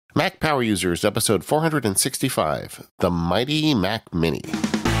Mac Power Users, episode 465, The Mighty Mac Mini.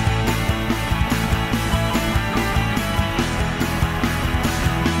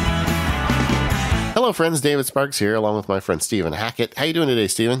 Hello, friends. David Sparks here, along with my friend Stephen Hackett. How you doing today,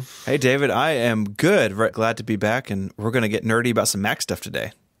 Stephen? Hey, David. I am good. Glad to be back, and we're going to get nerdy about some Mac stuff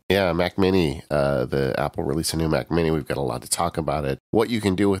today. Yeah, Mac Mini. The Apple released a new Mac Mini. We've got a lot to talk about it. What you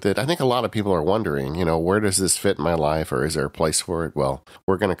can do with it. I think a lot of people are wondering, where does this fit in my life, or is there a place for it? Well,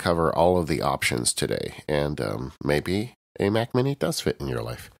 we're going to cover all of the options today, and maybe a Mac Mini does fit in your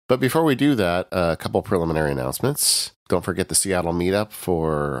life. But before we do that, a couple preliminary announcements. Don't forget the Seattle meetup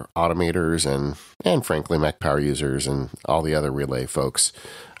for automators and frankly, Mac Power users and all the other Relay folks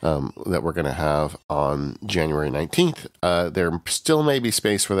that we're going to have on January 19th. There still may be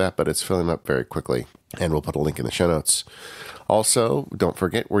space for that, but it's filling up very quickly. And we'll put a link in the show notes. Also, don't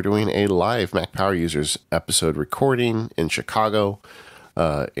forget, we're doing a live Mac Power Users episode recording in Chicago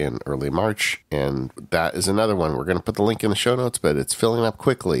in early March. And that is another one. We're going to put the link in the show notes, but it's filling up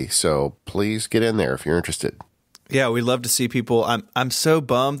quickly. So please get in there if you're interested. Yeah, we love to see people. I'm so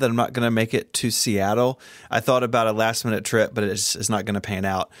bummed that I'm not going to make it to Seattle. I thought about a last-minute trip, but it's not going to pan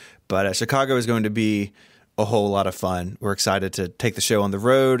out. But Chicago is going to be a whole lot of fun. We're excited to take the show on the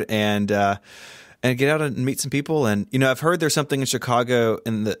road and get out and meet some people. And I've heard there's something in Chicago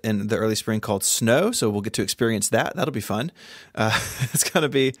in the early spring called snow, so we'll get to experience that. That'll be fun. It's gonna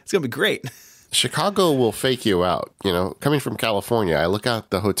be great. Chicago will fake you out. Coming from California, I look out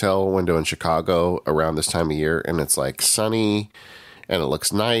the hotel window in Chicago around this time of year, and it's like sunny, and it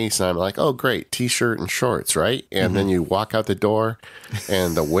looks nice. And I'm like, oh, great, T-shirt and shorts, right? And then you walk out the door,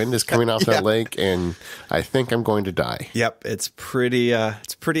 and the wind is coming off that lake, and I think I'm going to die. Yep, it's pretty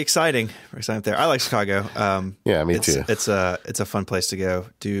exciting. We're excited there. I like Chicago. Yeah, me too. It's a fun place to go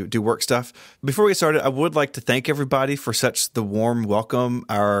do work stuff. Before we get started, I would like to thank everybody for such the warm welcome.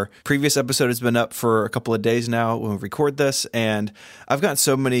 Our previous episode has been up for a couple of days now when we record this, and I've gotten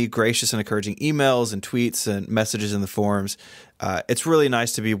so many gracious and encouraging emails and tweets and messages in the forums. It's really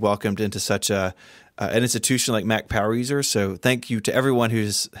nice to be welcomed into such an institution like Mac Power Users. So thank you to everyone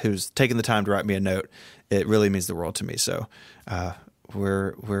who's taken the time to write me a note. It really means the world to me. So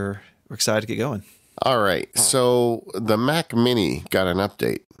we're excited to get going. All right. So the Mac Mini got an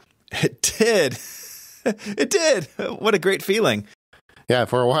update. It did. It did. What a great feeling. Yeah,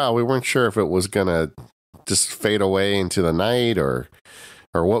 for a while we weren't sure if it was gonna just fade away into the night or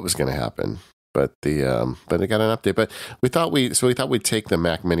what was gonna happen. But it got an update. But we thought we'd take the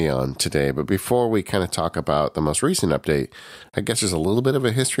Mac Mini on today. But before we kind of talk about the most recent update, I guess there's a little bit of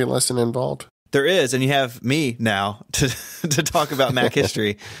a history lesson involved. There is, and you have me now to talk about Mac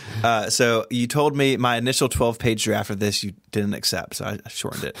history. So you told me my initial 12-page draft of this you didn't accept, so I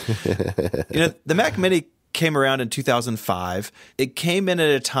shortened it. The Mac Mini came around in 2005. It came in at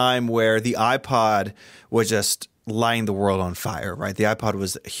a time where the iPod was just lighting the world on fire, right? The iPod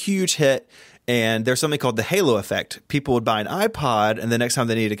was a huge hit. And there's something called the halo effect. People would buy an iPod, and the next time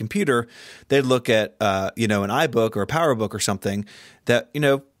they needed a computer, they'd look at, an iBook or a PowerBook or something that,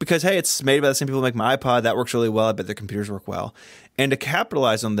 because, hey, it's made by the same people who make my iPod. That works really well. I bet their computers work well. And to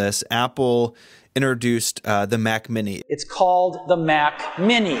capitalize on this, Apple introduced the Mac Mini. It's called the Mac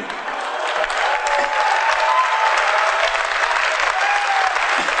Mini.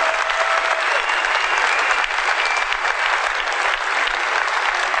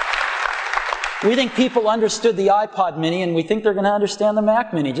 We think people understood the iPod Mini, and we think they're going to understand the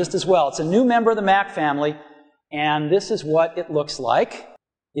Mac Mini just as well. It's a new member of the Mac family, and this is what it looks like.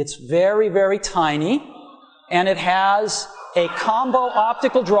 It's very, very tiny, and it has a combo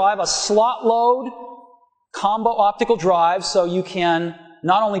optical drive, a slot load combo optical drive, so you can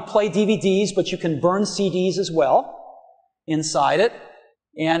not only play DVDs, but you can burn CDs as well inside it.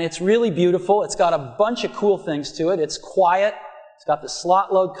 And it's really beautiful. It's got a bunch of cool things to it. It's quiet. It's got the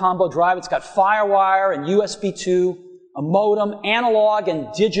slot load combo drive. It's got FireWire and USB 2, a modem, analog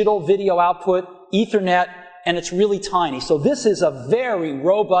and digital video output, Ethernet, and it's really tiny. So this is a very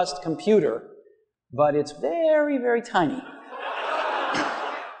robust computer, but it's very, very tiny.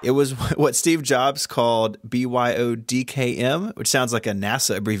 It was what Steve Jobs called BYODKM, which sounds like a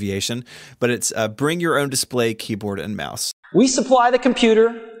NASA abbreviation, but it's Bring Your Own Display, Keyboard, and Mouse. We supply the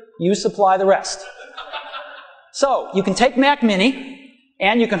computer, you supply the rest. So you can take Mac Mini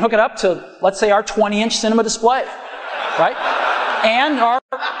and you can hook it up to, let's say, our 20-inch cinema display, right? And our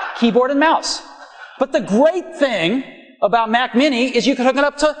keyboard and mouse. But the great thing about Mac Mini is you can hook it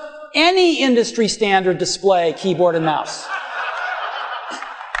up to any industry standard display, keyboard, and mouse.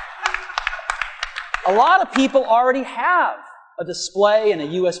 A lot of people already have a display and a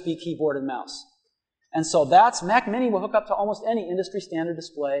USB keyboard and mouse. And so Mac Mini will hook up to almost any industry standard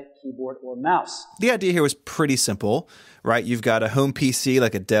display, keyboard, or mouse. The idea here was pretty simple, right? You've got a home PC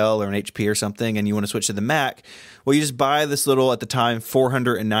like a Dell or an HP or something, and you want to switch to the Mac. Well, you just buy this little, at the time,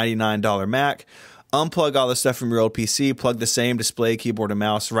 $499 Mac, unplug all the stuff from your old PC, plug the same display, keyboard, and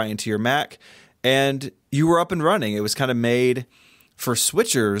mouse right into your Mac, and you were up and running. It was kind of made for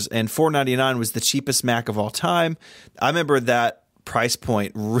switchers, and $499 was the cheapest Mac of all time. I remember that price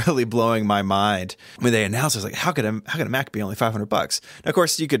point really blowing my mind when they announced it. I was like, how could a Mac be only $500? Now, of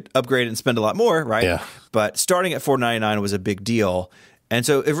course, you could upgrade it and spend a lot more, right? Yeah. But starting at $499 was a big deal. And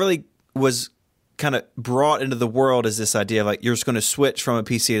so it really was kind of brought into the world as this idea of like, you're just going to switch from a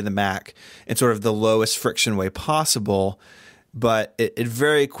PC to the Mac in sort of the lowest friction way possible. But it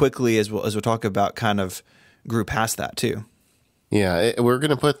very quickly, as we'll talk about, kind of grew past that too. Yeah, we're going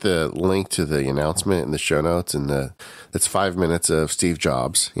to put the link to the announcement in the show notes, and it's 5 minutes of Steve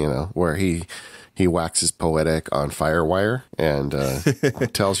Jobs, where he waxes poetic on Firewire and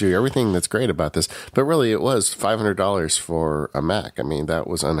tells you everything that's great about this. But really, it was $500 for a Mac. I mean, that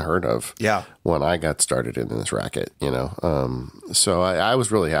was unheard of. Yeah. When I got started in this racket, So I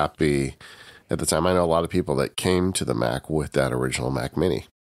was really happy at the time. I know a lot of people that came to the Mac with that original Mac Mini.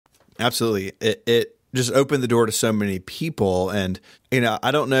 Absolutely. It just opened the door to so many people. And,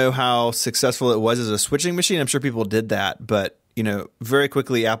 I don't know how successful it was as a switching machine. I'm sure people did that. But, very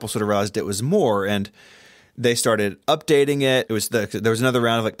quickly, Apple sort of realized it was more. And they started updating it. There was another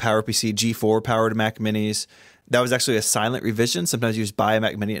round of like PowerPC G4 powered Mac Minis. That was actually a silent revision. Sometimes you just buy a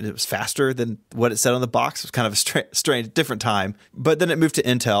Mac Mini and it was faster than what it said on the box. It was kind of a strange, different time. But then it moved to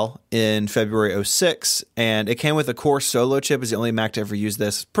Intel in February 2006, and it came with a Core Solo chip. It's the only Mac to ever use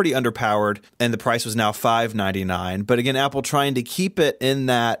this. Pretty underpowered, and the price was now $599. But again, Apple trying to keep it in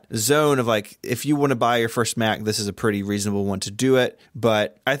that zone of like, if you want to buy your first Mac, this is a pretty reasonable one to do it.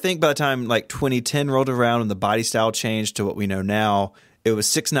 But I think by the time like 2010 rolled around and the body style changed to what we know now, it was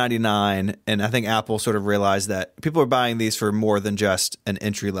 $699, and I think Apple sort of realized that people are buying these for more than just an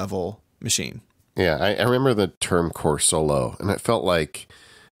entry-level machine. Yeah, I remember the term Core Solo, and it felt like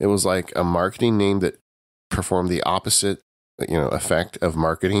it was like a marketing name that performed the opposite, effect of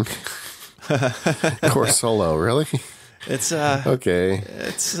marketing. Core Solo, really? It's okay.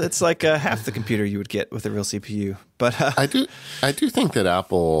 It's like half the computer you would get with a real CPU. But I do think that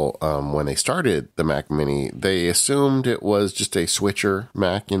Apple, when they started the Mac Mini, they assumed it was just a switcher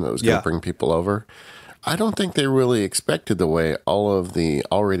Mac, it was going to bring people over. I don't think they really expected the way all of the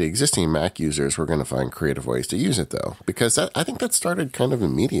already existing Mac users were going to find creative ways to use it, though, because I think that started kind of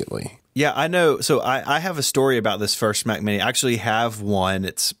immediately. Yeah, I know. So I have a story about this first Mac Mini. I actually have one.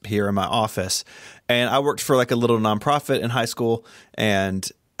 It's here in my office. And I worked for like a little nonprofit in high school, and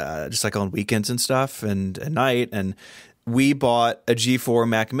just like on weekends and stuff and at night. And we bought a G4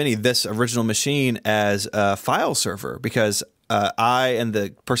 Mac Mini, this original machine, as a file server because I and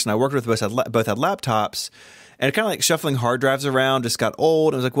the person I worked with both had laptops, and kind of like shuffling hard drives around just got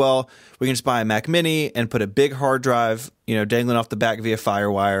old. I was like, well, we can just buy a Mac Mini and put a big hard drive, dangling off the back via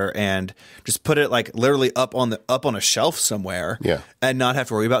Firewire, and just put it like literally up on a shelf somewhere, and not have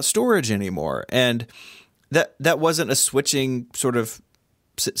to worry about storage anymore. And that wasn't a switching sort of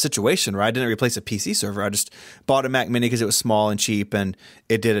situation, right? I didn't replace a PC server. I just bought a Mac Mini because it was small and cheap, and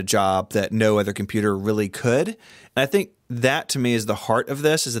it did a job that no other computer really could. And I think that to me is the heart of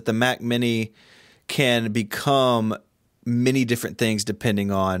this, is that the Mac Mini can become many different things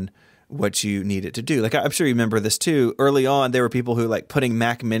depending on what you need it to do. Like, I'm sure you remember this too. Early on, there were people who like putting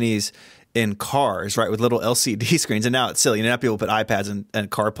Mac Minis in cars, right, with little LCD screens. And now it's silly. Now people put iPads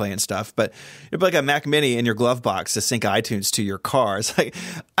and CarPlay and stuff. But you put like a Mac Mini in your glove box to sync iTunes to your car. It's like,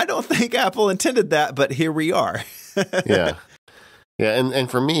 I don't think Apple intended that, but here we are. Yeah. Yeah, and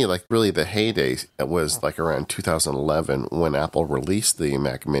for me, like really the heyday was like around 2011 when Apple released the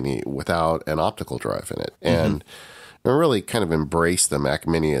Mac Mini without an optical drive in it. And really kind of embraced the Mac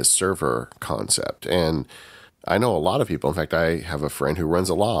Mini as server concept. And I know a lot of people, in fact, I have a friend who runs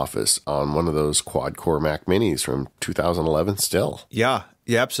a law office on one of those quad-core Mac Minis from 2011 still. Yeah,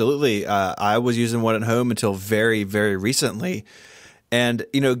 absolutely. I was using one at home until very, very recently. And,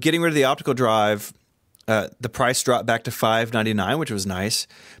 getting rid of the optical drive, the price dropped back to $599, which was nice.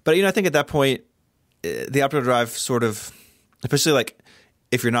 But, I think at that point, the optical drive sort of, especially like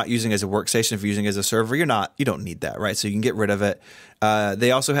if you're not using it as a workstation, if you're using it as a server, you don't need that, right? So you can get rid of it.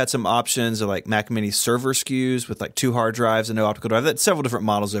 They also had some options of like Mac Mini server SKUs with like 2 hard drives and no optical drive. That's several different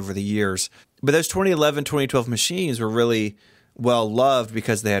models over the years. But those 2011, 2012 machines were really well loved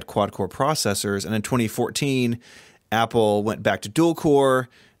because they had quad-core processors. And in 2014, Apple went back to dual-core.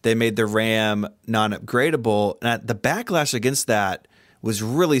 They made the RAM non-upgradable. And the backlash against that was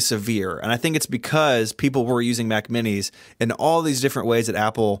really severe. And I think it's because people were using Mac Minis in all these different ways that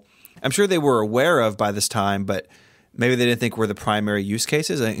Apple, I'm sure they were aware of by this time, but maybe they didn't think were the primary use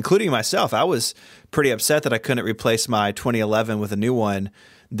cases, including myself. I was pretty upset that I couldn't replace my 2011 with a new one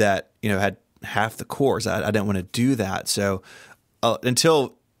that, had half the cores. I didn't want to do that. So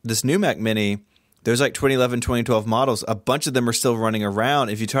until this new Mac Mini, there's like 2011, 2012 models. A bunch of them are still running around.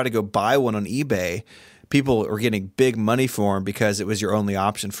 If you try to go buy one on eBay, people are getting big money for them because it was your only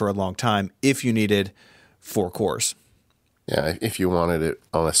option for a long time if you needed 4 cores. Yeah, if you wanted it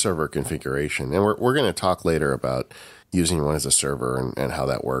on a server configuration. And we're going to talk later about using one as a server and how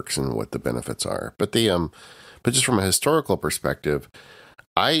that works and what the benefits are. But but just from a historical perspective,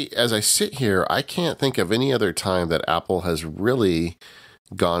 as I sit here, I can't think of any other time that Apple has really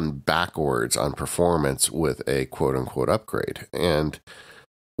gone backwards on performance with a quote unquote upgrade. And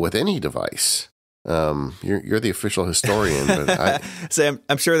with any device, you're the official historian, but so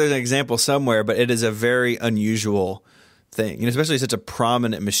I'm sure there's an example somewhere, but it is a very unusual thing, especially such a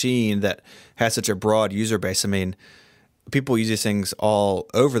prominent machine that has such a broad user base. I mean, people use these things all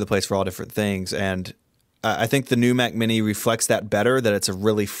over the place for all different things. And I think the new Mac Mini reflects that better, that it's a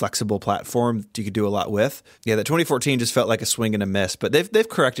really flexible platform that you could do a lot with. Yeah, that 2014 just felt like a swing and a miss, but they've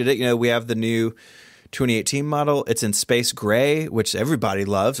corrected it. We have the new 2018 model. It's in space gray, which everybody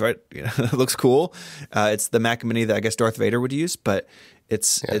loves, right? It looks cool. It's the Mac Mini that I guess Darth Vader would use, but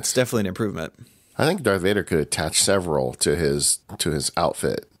it's definitely an improvement. I think Darth Vader could attach several to his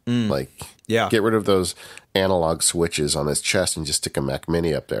outfit. Get rid of those analog switches on his chest and just stick a Mac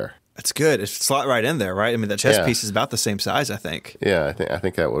Mini up there. That's good. It's slot right in there, right? I mean, that chest piece is about the same size, I think. Yeah, I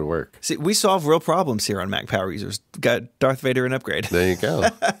think that would work. See, we solve real problems here on Mac Power Users. Got Darth Vader an upgrade. There you go.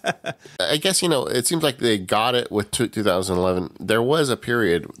 I guess, it seems like they got it with 2011. There was a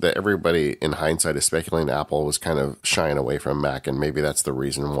period that everybody in hindsight is speculating Apple was kind of shying away from Mac, and maybe that's the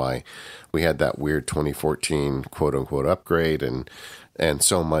reason why we had that weird 2014 quote unquote upgrade and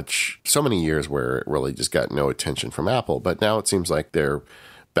so many years where it really just got no attention from Apple. But now it seems like they're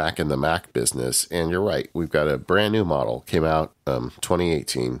back in the Mac business. And you're right. We've got a brand new model, came out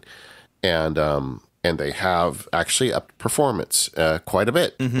 2018, and they have actually upped performance quite a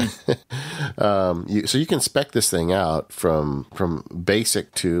bit. Mm-hmm. So you can spec this thing out from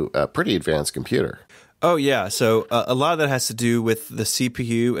basic to a pretty advanced computer. Oh, yeah. So a lot of that has to do with the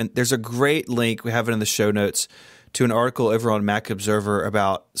CPU. And there's a great link, we have it in the show notes, to an article over on Mac Observer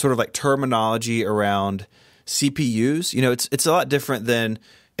about sort of like terminology around CPUs. It's a lot different than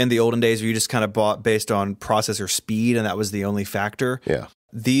in the olden days where you just kind of bought based on processor speed and that was the only factor. Yeah.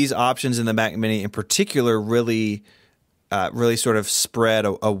 These options in the Mac Mini in particular really sort of spread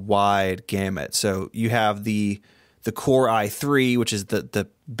a wide gamut. So you have the Core i3, which is the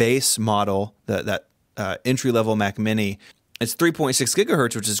base model, that entry-level Mac Mini. It's 3.6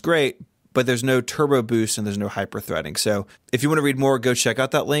 gigahertz, which is great, but there's no turbo boost and there's no hyper-threading. So if you want to read more, go check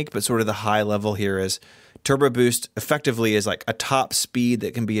out that link. But sort of the high level here is turbo boost effectively is like a top speed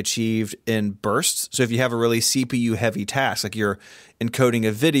that can be achieved in bursts. So if you have a really CPU-heavy task, like you're encoding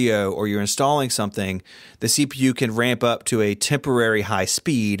a video or you're installing something, the CPU can ramp up to a temporary high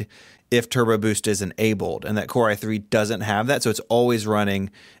speed if turbo boost is enabled. And that Core i3 doesn't have that, so it's always running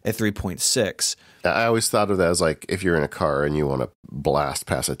at 3.6. I always thought of that as like if you're in a car and you want to blast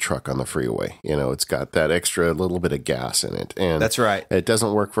past a truck on the freeway. It's got that extra little bit of gas in it. And that's right. It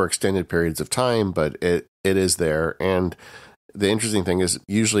doesn't work for extended periods of time, but it is there. And the interesting thing is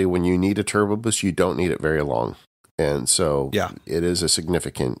usually when you need a turbo boost, you don't need it very long. And so it is a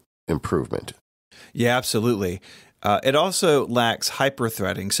significant improvement. Yeah, absolutely. It also lacks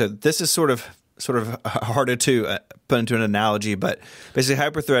hyper-threading. So this is sort of harder to put into an analogy, but basically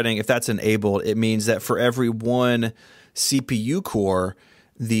hyper-threading, if that's enabled, it means that for every one CPU core,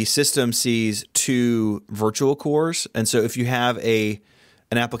 the system sees 2 virtual cores. And so if you have an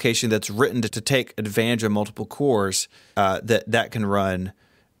application that's written to take advantage of multiple cores, that can run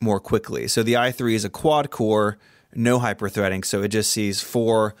more quickly. So the i3 is a quad core, no hyper-threading, so it just sees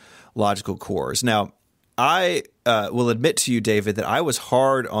 4 logical cores. Now, I will admit to you, David, that I was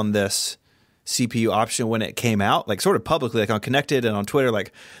hard on this CPU option when it came out, like sort of publicly, like on Connected and on Twitter,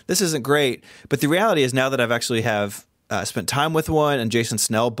 like this isn't great. But the reality is now that I've actually spent time with one and Jason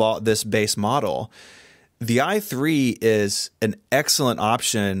Snell bought this base model, the i3 is an excellent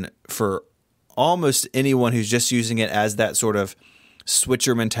option for almost anyone who's just using it as that sort of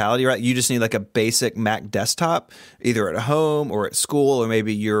switcher mentality, right? You just need like a basic Mac desktop, either at home or at school, or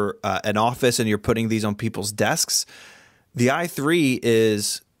maybe you're an office and you're putting these on people's desks. The i3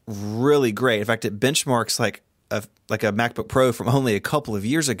 is really great. In fact, it benchmarks like like a MacBook Pro from only a couple of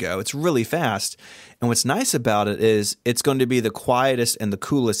years ago. It's really fast. And what's nice about it is it's going to be the quietest and the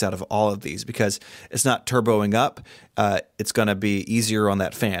coolest out of all of these because it's not turboing up. It's going to be easier on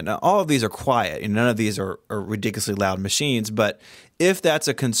that fan. Now, all of these are quiet, and none of these are ridiculously loud machines. But if that's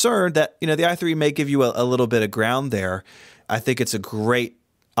a concern, that the i3 may give you a little bit of ground there. I think it's a great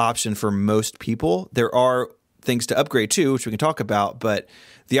option for most people. There are things to upgrade too, which we can talk about, but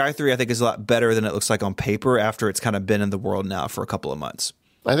the i3 I think is a lot better than it looks like on paper after it's kind of been in the world now for a couple of months.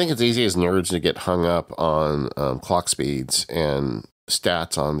 I think it's easy as nerds to get hung up on clock speeds and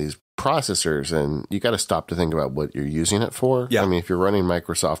stats on these processors, and you got to stop to think about what you're using it for. Yeah. I mean, if you're running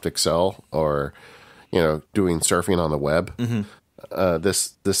Microsoft Excel or doing surfing on the web,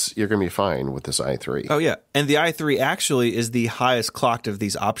 this you're going to be fine with this i3. Oh yeah, and the i3 actually is the highest clocked of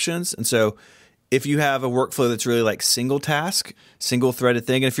these options, and so if you have a workflow that's really like single task, single threaded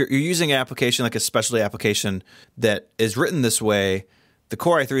thing, and if you're using an application like a specialty application that is written this way, the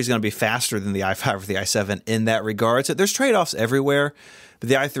Core i3 is going to be faster than the i5 or the i7 in that regard. So there's trade-offs everywhere, but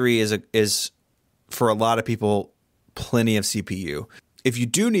the i3 is for a lot of people plenty of CPU. If you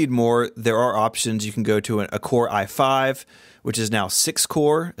do need more, there are options. You can go to a Core i5, which is now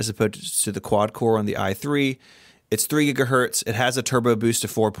 6-core as opposed to the quad core on the i3. It's 3 gigahertz. It has a turbo boost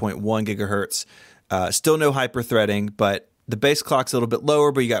of 4.1 gigahertz. Still no hyper-threading, but the base clock's a little bit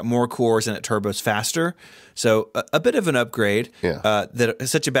lower, but you got more cores and it turbos faster. So a bit of an upgrade that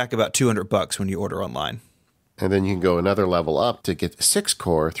sets you back about $200 when you order online. And then you can go another level up to get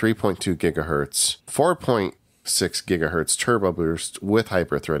 6-core, 3.2 gigahertz, 4.6 gigahertz turbo boost with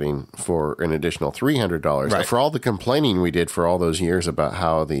hyper-threading for an additional $300. Right. For all the complaining we did for all those years about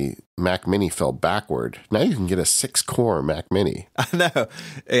how the Mac Mini fell backward, now you can get a 6-core Mac Mini. I know.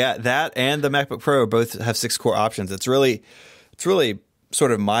 Yeah, that and the MacBook Pro both have 6-core options. It's really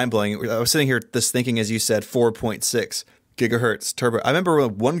sort of mind-blowing. I was sitting here just thinking, as you said, 4.6 gigahertz turbo. I remember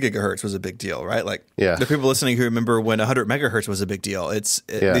when 1 gigahertz was a big deal, right? Like the people listening who remember when 100 megahertz was a big deal.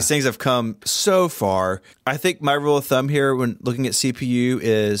 These things have come so far. I think my rule of thumb here when looking at CPU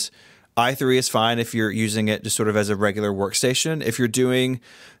is i3 is fine if you're using it just sort of as a regular workstation. If you're doing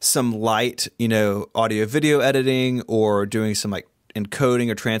some light, audio video editing or doing some like encoding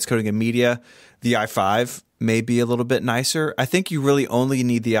or transcoding of media, the i5 may be a little bit nicer. I think you really only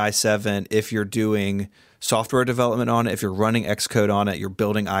need the i7 if you're doing software development on it, if you're running Xcode on it, you're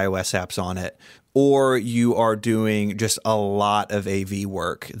building iOS apps on it, or you are doing just a lot of AV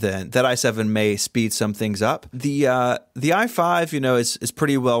work, then that i7 may speed some things up. The i5, is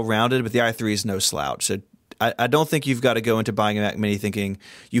pretty well rounded, but the i3 is no slouch. So I don't think you've got to go into buying a Mac Mini thinking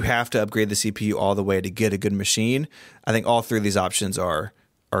you have to upgrade the CPU all the way to get a good machine. I think all three of these options are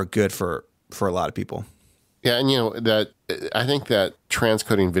good for a lot of people. Yeah, and I think that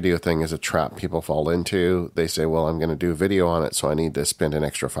transcoding video thing is a trap people fall into. They say, well, I'm going to do video on it, so I need to spend an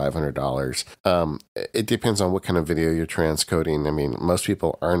extra $500. It depends on what kind of video you're transcoding. I mean, most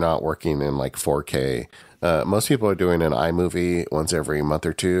people are not working in like 4K. Most people are doing an iMovie once every month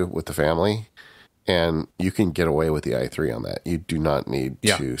or two with the family, and you can get away with the i3 on that. You do not need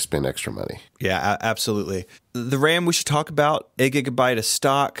to spend extra money. Yeah, absolutely. The RAM we should talk about, 8 gigabyte of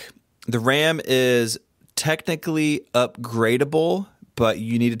stock. The RAM is technically upgradable, but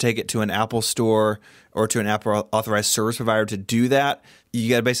you need to take it to an Apple store or to an Apple authorized service provider to do that. You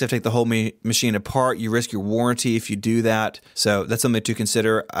got to basically have to take the whole machine apart. You risk your warranty if you do that. So that's something to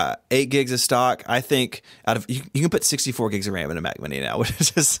consider. 8 gigs of stock. I think you can put 64 gigs of RAM in a Mac Mini now, which is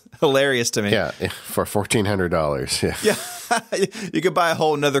just hilarious to me. Yeah, for $1,400. Yeah. You could buy a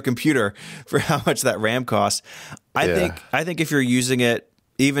whole nother computer for how much that RAM costs. I think if you're using it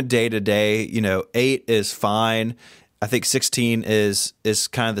even day to day, 8 is fine. I think 16 is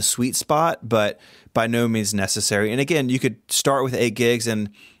kind of the sweet spot, but by no means necessary. And again, you could start with 8 gigs,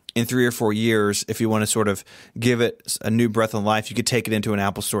 and in 3 or 4 years, if you want to sort of give it a new breath of life, you could take it into an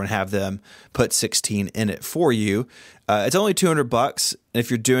Apple store and have them put 16 in it for you. It's only $200. And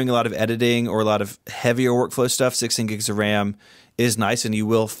if you're doing a lot of editing or a lot of heavier workflow stuff, 16 gigs of RAM is nice, and you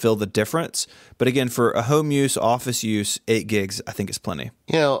will feel the difference. But again, for a home use, office use, 8 gigs, I think is plenty.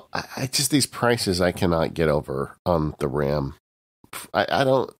 I just, these prices I cannot get over on the RAM.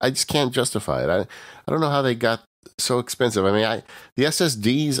 I just can't justify it. I don't know how they got so expensive. I mean, the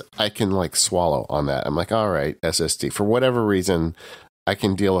SSDs I can like swallow on that. I'm like, all right, SSD. For whatever reason, I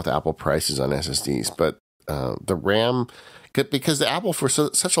can deal with Apple prices on SSDs, but the RAM, because the Apple for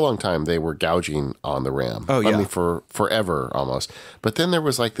such a long time, they were gouging on the RAM. Oh, yeah. I mean, for forever almost. But then there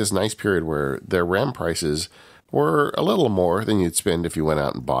was like this nice period where their RAM prices were a little more than you'd spend if you went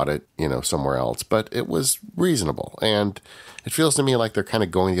out and bought it, somewhere else. But it was reasonable. And it feels to me like they're kind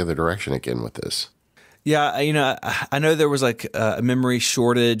of going the other direction again with this. Yeah, I know there was like a memory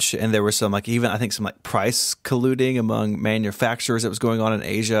shortage, and there was some like even I think some like price colluding among manufacturers that was going on in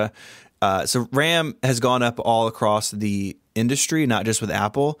Asia. So RAM has gone up all across the industry, not just with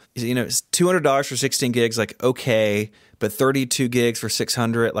Apple. It's $200 for 16 gigs, like okay, but 32 gigs for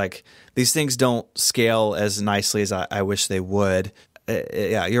 600, like these things don't scale as nicely as I wish they would.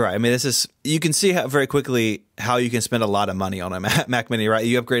 Yeah, you're right. I mean, you can see very quickly how you can spend a lot of money on a Mac Mini, right?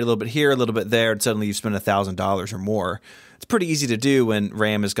 You upgrade a little bit here, a little bit there, and suddenly you spend $1,000 or more. It's pretty easy to do when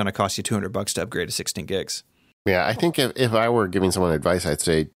RAM is going to cost you $200 to upgrade to 16 gigs. Yeah, I think if I were giving someone advice, I'd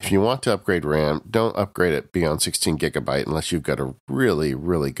say if you want to upgrade RAM, don't upgrade it beyond 16 gigabyte unless you've got a really,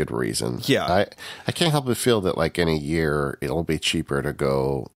 really good reason. Yeah. I can't help but feel that like in a year, it'll be cheaper to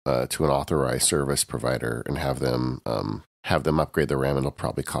go to an authorized service provider and have them upgrade the RAM. It'll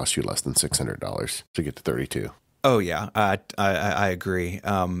probably cost you less than $600 to get to 32. Oh yeah, I agree.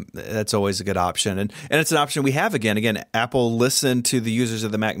 That's always a good option, and it's an option we have again. Again, Apple listened to the users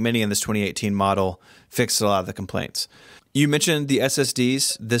of the Mac Mini in this 2018 model, fixed a lot of the complaints. You mentioned the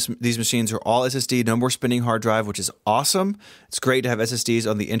SSDs. These machines are all SSD, no more spinning hard drive, which is awesome. It's great to have SSDs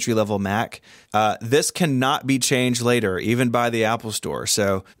on the entry-level Mac. This cannot be changed later, even by the Apple Store.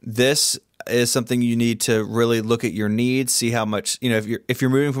 So this is something you need to really look at your needs, see how much, if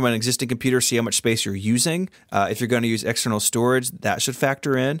you're moving from an existing computer, see how much space you're using. If you're going to use external storage, that should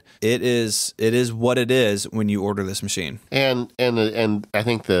factor in. It is what it is when you order this machine. And I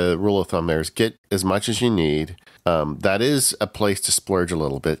think the rule of thumb there is get as much as you need. That is a place to splurge a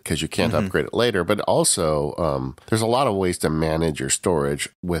little bit because you can't upgrade it later. But also, there's a lot of ways to manage your storage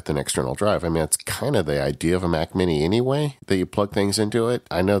with an external drive. I mean, it's kind of the idea of a Mac Mini anyway, that you plug things into it.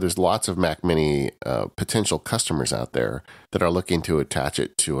 I know there's lots of Mac Mini potential customers out there that are looking to attach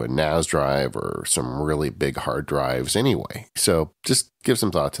it to a NAS drive or some really big hard drives anyway. So just give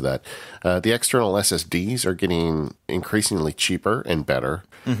some thought to that. The external SSDs are getting increasingly cheaper and better.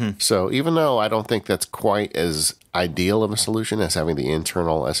 So even though I don't think that's quite as ideal of a solution as having the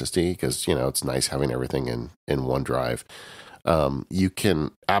internal SSD, because, it's nice having everything in one drive, you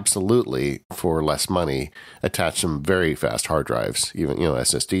can absolutely, for less money, attach some very fast hard drives, even,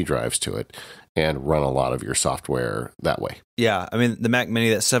 SSD drives to it, and run a lot of your software that way. Yeah, I mean, the Mac Mini,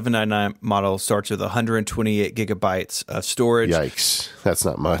 that 799 model, starts with 128 gigabytes of storage. Yikes, that's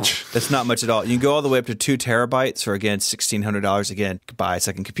not much. That's not much at all. You can go all the way up to 2 terabytes for, again, $1,600. Again, you can buy a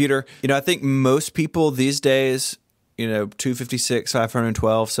second computer. I think most people these days, 256,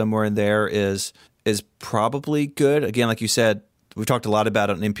 512, somewhere in there is probably good. Again, like you said, we've talked a lot about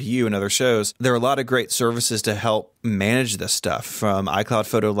it on MPU and other shows. There are a lot of great services to help manage this stuff, from iCloud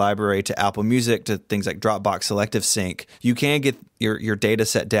Photo Library to Apple Music to things like Dropbox Selective Sync. You can get your data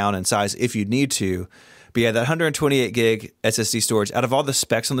set down in size if you need to. But yeah, that 128 gig SSD storage, out of all the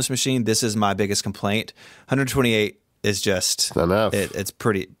specs on this machine, this is my biggest complaint. 128 is just enough. It's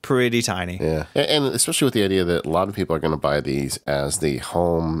pretty tiny. Yeah. And especially with the idea that a lot of people are going to buy these as the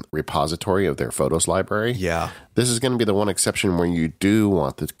home repository of their photos library. Yeah. This is going to be the one exception where you do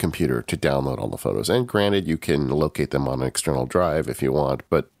want the computer to download all the photos. And granted, you can locate them on an external drive if you want,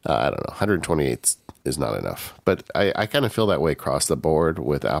 but I don't know, 128 is not enough. But I kind of feel that way across the board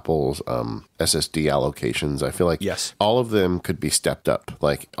with Apple's SSD allocations. I feel like all of them could be stepped up,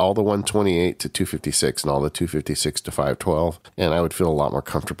 like all the 128 to 256 and all the 256 to 512, and I would feel a lot more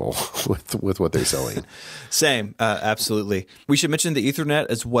comfortable with what they're selling. Same, absolutely. We should mention the Ethernet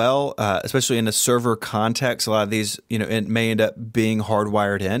as well, especially in a server context. A lot of these, it may end up being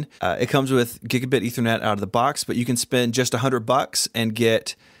hardwired in. It comes with gigabit Ethernet out of the box, but you can spend just $100 and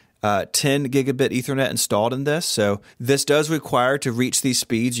get 10 gigabit Ethernet installed in this. So this does require, to reach these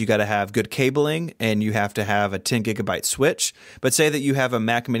speeds, you got to have good cabling and you have to have a 10 gigabyte switch. But say that you have a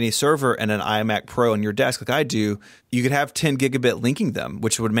Mac Mini server and an iMac Pro on your desk, like I do, you could have 10 gigabit linking them,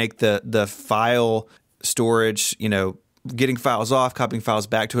 which would make the file storage, getting files off, copying files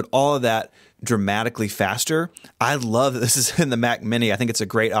back to it, all of that dramatically faster. I love that this is in the Mac Mini. I think it's a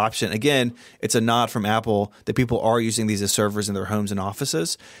great option. Again, it's a nod from Apple that people are using these as servers in their homes and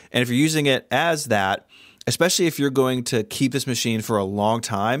offices. And if you're using it as that, especially if you're going to keep this machine for a long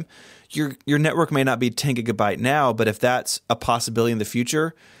time, your network may not be 10 gigabyte now, but if that's a possibility in the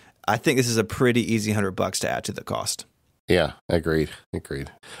future, I think this is a pretty easy $100 to add to the cost. Yeah, agreed.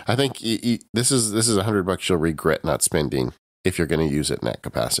 I think this is $100 you'll regret not spending if you're going to use it in that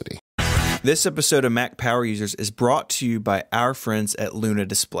capacity. This episode of Mac Power Users is brought to you by our friends at Luna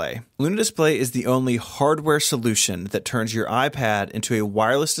Display. Luna Display is the only hardware solution that turns your iPad into a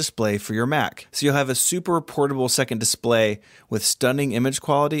wireless display for your Mac. So you'll have a super portable second display with stunning image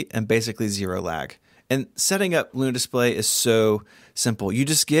quality and basically zero lag. And setting up Luna Display is so simple. You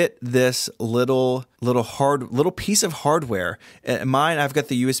just get this little piece of hardware. And mine, I've got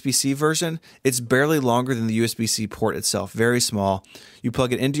the USB-C version. It's barely longer than the USB-C port itself, very small. You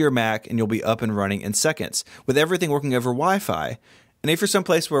plug it into your Mac and you'll be up and running in seconds with everything working over Wi-Fi. And if you're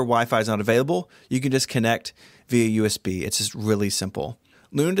someplace where Wi-Fi is not available, you can just connect via USB. It's just really simple.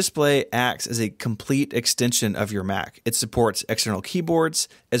 Luna Display acts as a complete extension of your Mac. It supports external keyboards,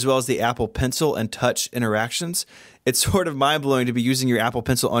 as well as the Apple Pencil and touch interactions. It's sort of mind-blowing to be using your Apple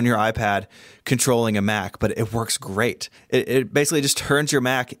Pencil on your iPad controlling a Mac, but it works great. It basically just turns your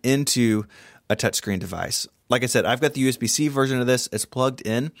Mac into a touchscreen device. Like I said, I've got the USB-C version of this. It's plugged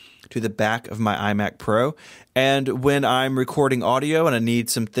in to the back of my iMac Pro. And when I'm recording audio and I need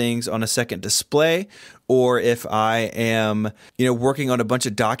some things on a second display, or if I am, working on a bunch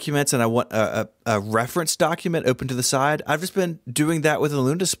of documents and I want a reference document open to the side, I've just been doing that with a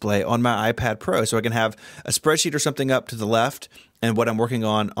Luna Display on my iPad Pro. So I can have a spreadsheet or something up to the left and what I'm working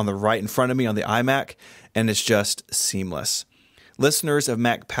on the right in front of me on the iMac, and it's just seamless. Listeners of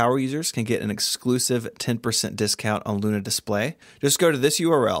Mac Power users can get an exclusive 10% discount on Luna Display. Just go to this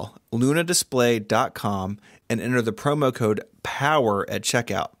URL, lunadisplay.com, and enter the promo code POWER at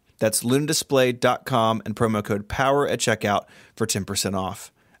checkout. That's lunadisplay.com and promo code POWER at checkout for 10%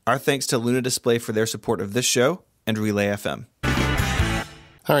 off. Our thanks to Luna Display for their support of this show and Relay FM.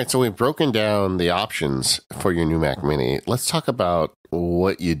 All right, so we've broken down the options for your new Mac Mini. Let's talk about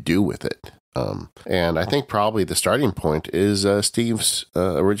what you do with it. And I think probably the starting point is Steve's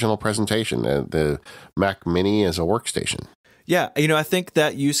original presentation, the Mac Mini as a workstation. Yeah, I think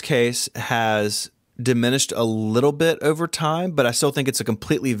that use case has diminished a little bit over time, but I still think it's a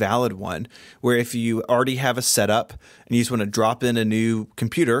completely valid one, where if you already have a setup and you just want to drop in a new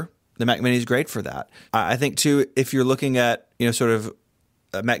computer, the Mac Mini is great for that. I think, too, if you're looking at, sort of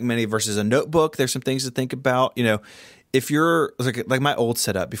a Mac Mini versus a notebook, there's some things to think about. If you're like my old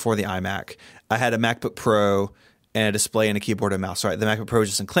setup before the iMac, I had a MacBook Pro and a display and a keyboard and mouse, right? The MacBook Pro is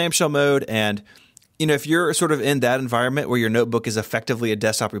just in clamshell mode. And, if you're sort of in that environment where your notebook is effectively a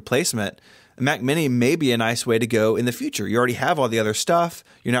desktop replacement, a Mac Mini may be a nice way to go in the future. You already have all the other stuff.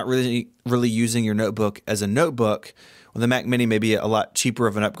 You're not really using your notebook as a notebook. Well, the Mac Mini may be a lot cheaper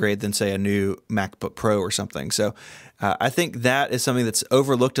of an upgrade than, say, a new MacBook Pro or something. So I think that is something that's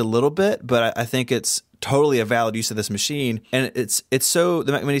overlooked a little bit, but I think it's totally a valid use of this machine. And the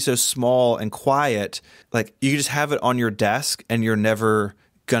Mac Mini is so small and quiet, like you just have it on your desk and you're never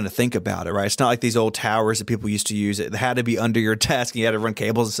going to think about it, right? It's not like these old towers that people used to use. It had to be under your desk and you had to run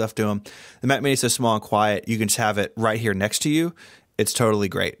cables and stuff to them. The Mac Mini is so small and quiet, you can just have it right here next to you. It's totally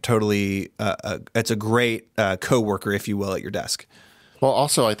great. Totally, it's a great coworker, if you will, at your desk. Well,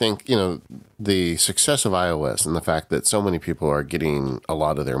 also, I think, the success of iOS and the fact that so many people are getting a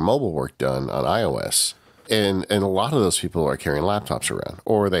lot of their mobile work done on iOS, and a lot of those people are carrying laptops around,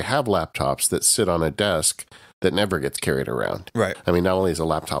 or they have laptops that sit on a desk that never gets carried around. Right. I mean, not only is a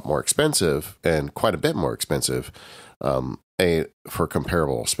laptop more expensive, and quite a bit more expensive, for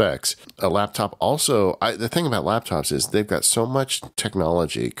comparable specs, a laptop also, the thing about laptops is they've got so much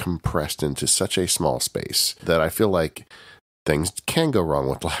technology compressed into such a small space that I feel like things can go wrong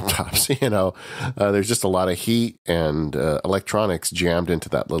with laptops. There's just a lot of heat and electronics jammed into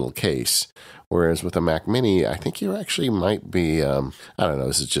that little case. Whereas with a Mac Mini, I think you actually might be, I don't know,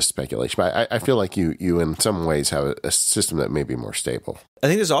 this is just speculation, but I feel like you in some ways have a system that may be more stable. I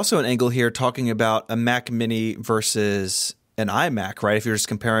think there's also an angle here talking about a Mac Mini versus an iMac, right? If you're just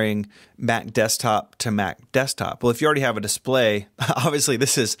comparing Mac desktop to Mac desktop. Well, if you already have a display, obviously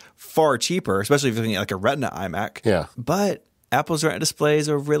this is far cheaper, especially if you're looking at like a Retina iMac. Yeah. But Apple's Retina displays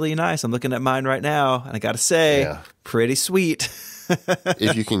are really nice. I'm looking at mine right now, and I got to say, pretty sweet.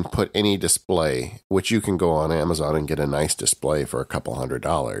 If you can put any display, which you can go on Amazon and get a nice display for a couple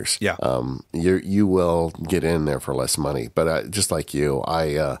 $100s. Yeah. You will get in there for less money. But just like you,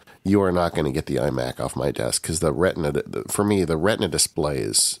 you are not going to get the iMac off my desk because the Retina, for me, the Retina display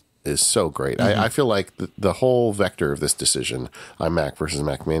is so great. Mm-hmm. I feel like the whole vector of this decision, iMac versus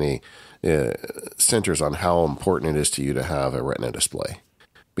Mac Mini, centers on how important it is to you to have a Retina display.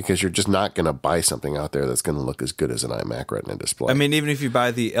 Because you're just not going to buy something out there that's going to look as good as an iMac Retina display. I mean, even if you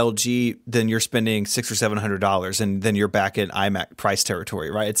buy the LG, then you're spending $600 or $700, and then you're back in iMac price territory,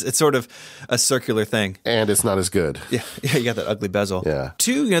 right? It's sort of a circular thing, and it's not as good. Yeah, you got that ugly bezel. Yeah.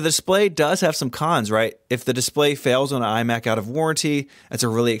 2, the display does have some cons, right? If the display fails on an iMac out of warranty, that's a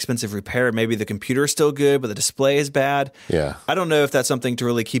really expensive repair. Maybe the computer is still good, but the display is bad. Yeah. I don't know if that's something to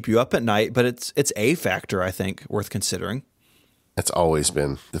really keep you up at night, but it's a factor I think worth considering. That's always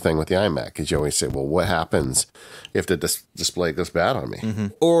been the thing with the iMac, is you always say, well, what happens if the display goes bad on me? Mm-hmm.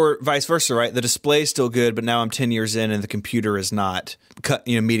 Or vice versa, right? The display is still good, but now I'm 10 years in and the computer is not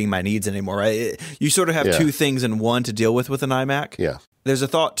meeting my needs anymore, right? You sort of have two things in one to deal with an iMac. Yeah. There's a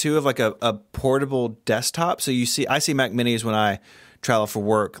thought, too, of like a portable desktop. So I see Mac Minis when I travel for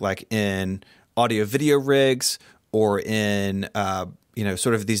work, like in audio video rigs or in,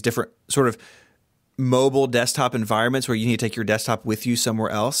 sort of these different sort of mobile desktop environments where you need to take your desktop with you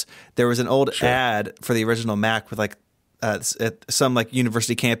somewhere else. There was an old ad for the original Mac with like at some like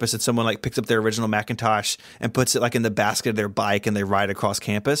university campus, and someone like picks up their original Macintosh and puts it like in the basket of their bike and they ride across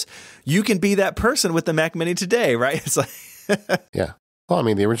campus. You can be that person with the Mac Mini today, right? It's like yeah. Well, I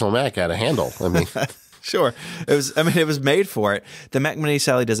mean, the original Mac had a handle. I mean, sure. It was made for it. The Mac Mini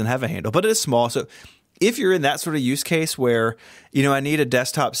sadly doesn't have a handle, but it is small. So if you're in that sort of use case where, I need a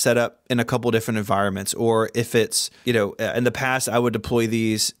desktop set up in a couple different environments, or if it's, in the past, I would deploy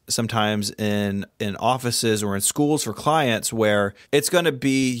these sometimes in offices or in schools for clients where it's going to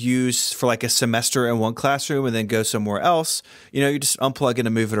be used for like a semester in one classroom and then go somewhere else. You just unplug it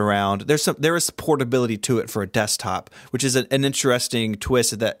and move it around. There is portability to it for a desktop, which is an interesting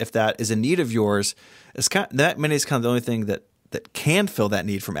twist that if that is a need of yours, that Mini is kind of the only thing that can fill that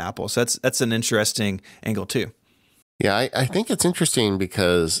need from Apple. So that's an interesting angle too. Yeah, I think it's interesting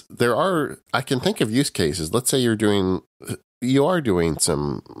because I can think of use cases. Let's say you are doing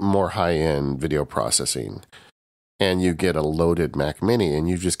some more high-end video processing and you get a loaded Mac Mini and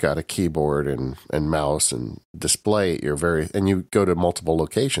you've just got a keyboard and mouse and display and you go to multiple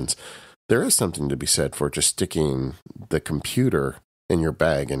locations. There is something to be said for just sticking the computer in your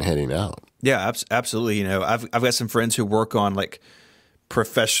bag and heading out. Yeah, absolutely. I've got some friends who work on like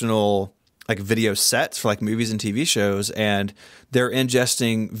professional like video sets for like movies and TV shows, and they're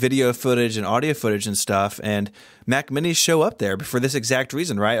ingesting video footage and audio footage and stuff, and Mac Minis show up there for this exact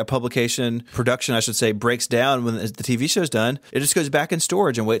reason, right? A production, I should say, breaks down when the TV show's done. It just goes back in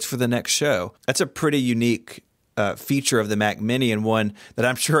storage and waits for the next show. That's a pretty unique feature of the Mac Mini, and one that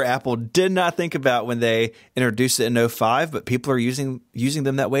I'm sure Apple did not think about when they introduced it in 2005, but people are using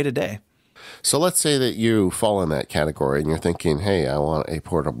them that way today. So let's say that you fall in that category and you're thinking, hey, I want a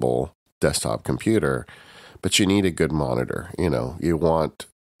portable desktop computer, but you need a good monitor. You want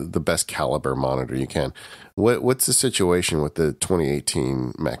the best caliber monitor you can. What's the situation with the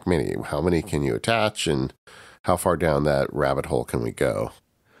 2018 Mac Mini? How many can you attach, and how far down that rabbit hole can we go?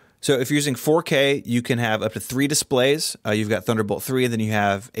 So if you're using 4K, you can have up to 3 displays. You've got Thunderbolt 3, and then you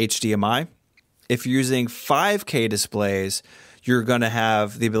have HDMI. If you're using 5K displays, you're going to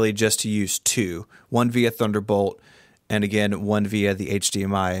have the ability just to use 2, one via Thunderbolt, and again, one via the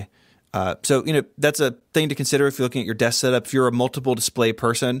HDMI. So that's a thing to consider if you're looking at your desk setup. If you're a multiple display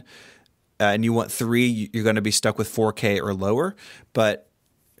person and you want 3, you're going to be stuck with 4K or lower. But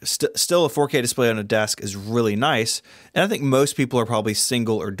still, a 4K display on a desk is really nice. And I think most people are probably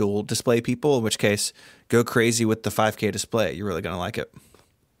single or dual display people, in which case, go crazy with the 5K display. You're really going to like it.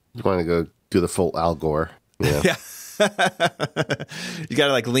 You want to go do the full Al Gore. Yeah. You got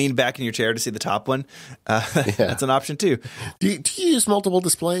to like lean back in your chair to see the top one. That's an option too. Do you use multiple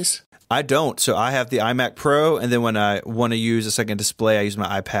displays? I don't. So I have the iMac Pro, and then when I want to use a second display, I use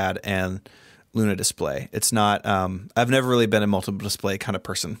my iPad and Luna display. It's not. I've never really been a multiple display kind of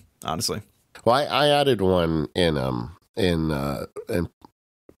person, honestly. Well, I added one in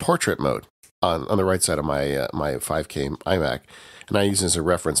portrait mode on the right side of my my 5K iMac, and I use it as a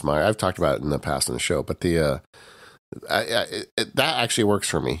reference. I've talked about it in the past on the show, but that actually works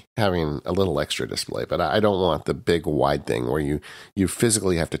for me, having a little extra display. But I don't want the big wide thing where you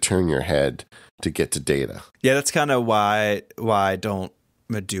physically have to turn your head to get to data. Yeah, that's kind of why I don't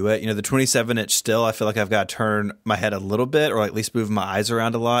do it. The 27-inch still, I feel like I've got to turn my head a little bit, or at least move my eyes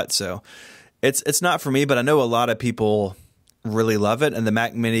around a lot. So it's not for me, but I know a lot of people really love it, and the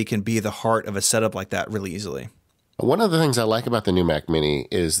Mac Mini can be the heart of a setup like that really easily. One of the things I like about the new Mac Mini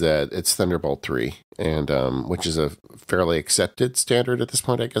is that it's Thunderbolt 3, and which is a fairly accepted standard at this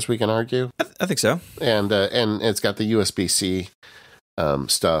point, I guess we can argue. I think so. And it's got the USB-C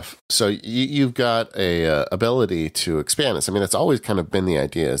stuff. So you've got a ability to expand this. I mean, that's always kind of been the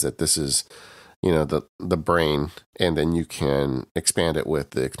idea, is that this is, the brain, and then you can expand it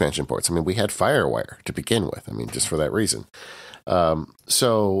with the expansion ports. I mean, we had FireWire to begin with. I mean, just for that reason.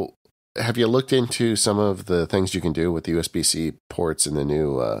 So have you looked into some of the things you can do with the USB-C ports in the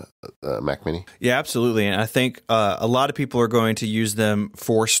new Mac Mini? Yeah, absolutely. And I think a lot of people are going to use them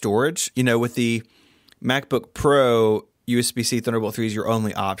for storage. With the MacBook Pro, USB-C Thunderbolt 3 is your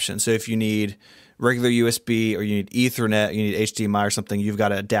only option. So if you need regular USB or you need Ethernet, you need HDMI or something, you've got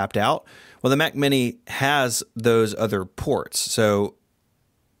to adapt out. Well, the Mac Mini has those other ports. So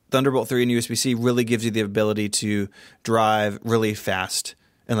Thunderbolt 3 and USB-C really gives you the ability to drive really fast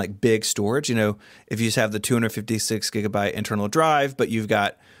and like big storage. You know, if you just have the 256 gigabyte internal drive, but you've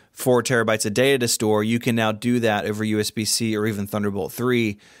got 4 terabytes of data to store, you can now do that over USB-C or even Thunderbolt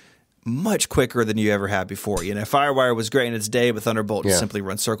 3 much quicker than you ever had before. You know, FireWire was great in its day, but Thunderbolt just simply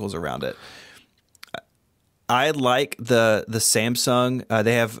runs circles around it. I like the Samsung.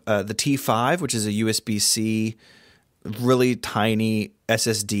 They have the T5, which is a USB-C, really tiny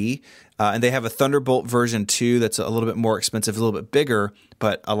SSD. And they have a Thunderbolt version 2 that's a little bit more expensive, a little bit bigger,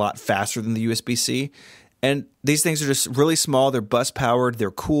 but a lot faster than the USB-C. And these things are just really small. They're bus powered.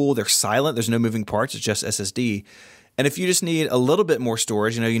 They're cool. They're silent. There's no moving parts. It's just SSD. And if you just need a little bit more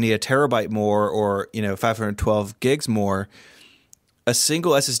storage, you know, you need a terabyte more or, you know, 512 gigs more, a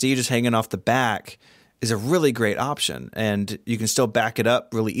single SSD just hanging off the back is a really great option. And you can still back it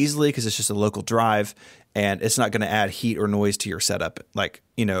up really easily because it's just a local drive and it's not going to add heat or noise to your setup. Like,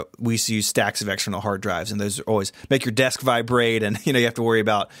 you know, we used to use stacks of external hard drives and those always make your desk vibrate and, you know, you have to worry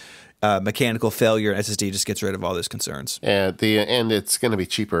about mechanical failure. SSD just gets rid of all those concerns. And it's going to be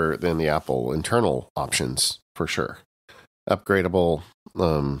cheaper than the Apple internal options for sure. Upgradable.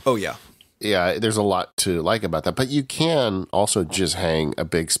 Oh yeah. Yeah, there's a lot to like about that, but you can also just hang a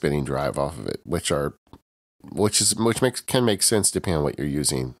big spinning drive off of it, which can make sense depending on what you're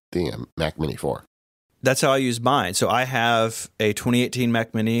using the Mac Mini for. That's how I use mine. So I have a 2018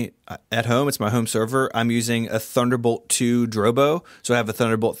 Mac Mini at home. It's my home server. I'm using a Thunderbolt 2 Drobo. So I have a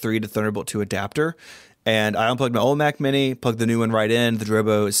Thunderbolt 3 to Thunderbolt 2 adapter. And I unplugged my old Mac Mini, plugged the new one right in. The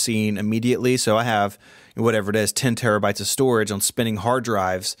Drobo is seen immediately. So I have, whatever it is, 10 terabytes of storage on spinning hard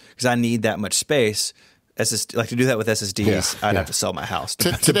drives because I need that much space. Like to do that with SSDs, I'd have to sell my house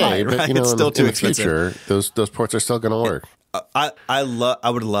to buy it, right? But, you know, it's still too in the expensive. future, those ports are still going to work. I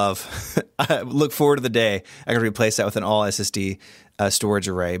look forward to the day I can replace that with an all SSD storage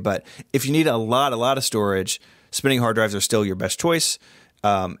array. But if you need a lot of storage, spinning hard drives are still your best choice,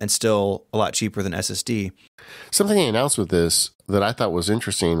 and still a lot cheaper than SSD. Something they announced with this that I thought was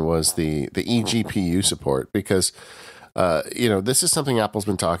interesting was the eGPU support because this is something Apple's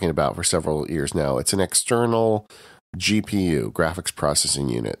been talking about for several years now. It's an external GPU, graphics processing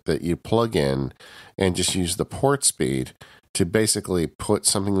unit, that you plug in and just use the port speed to basically put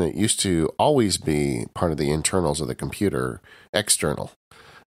something that used to always be part of the internals of the computer external.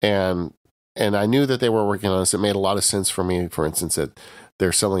 And I knew that they were working on this. It made a lot of sense for me, for instance, that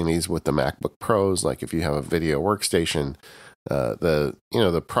they're selling these with the MacBook Pros. Like if you have a video workstation, the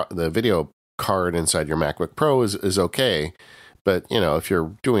video card inside your MacBook Pro is okay. But, you know, if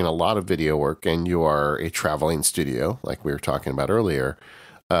you're doing a lot of video work and you are a traveling studio, like we were talking about earlier,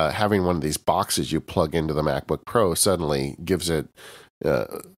 having one of these boxes you plug into the MacBook Pro suddenly gives it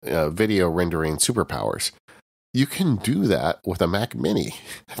video rendering superpowers. You can do that with a Mac Mini.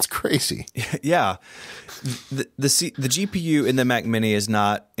 That's crazy. Yeah. The GPU in the Mac Mini is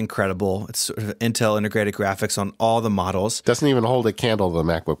not incredible. It's sort of Intel integrated graphics on all the models. Doesn't even hold a candle to the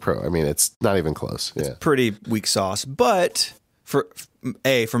MacBook Pro. I mean, it's not even close. It's pretty weak sauce. But for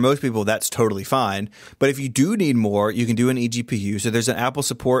most people, that's totally fine. But if you do need more, you can do an eGPU. So there's an Apple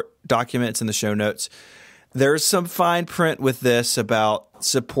support document. It's in the show notes. There's some fine print with this about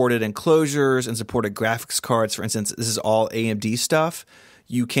supported enclosures and supported graphics cards. For instance, this is all AMD stuff.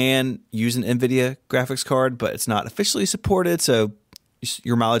 You can use an NVIDIA graphics card, but it's not officially supported, so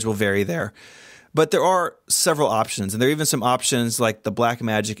your mileage will vary there. But there are several options, and there are even some options like the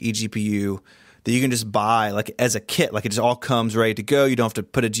Blackmagic eGPU that you can just buy like as a kit. Like it just all comes ready to go. You don't have to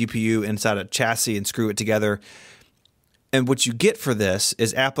put a GPU inside a chassis and screw it together. And what you get for this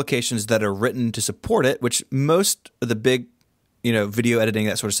is applications that are written to support it, which most of the big, video editing,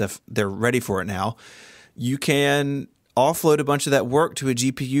 that sort of stuff, they're ready for it now. You can offload a bunch of that work to a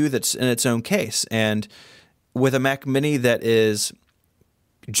GPU that's in its own case. And with a Mac Mini that is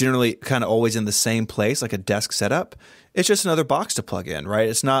generally kind of always in the same place, like a desk setup, it's just another box to plug in, right?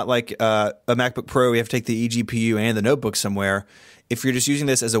 It's not like a MacBook Pro, you have to take the eGPU and the notebook somewhere. If you're just using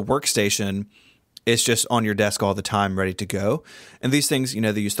this as a workstation, it's just on your desk all the time, ready to go. And these things,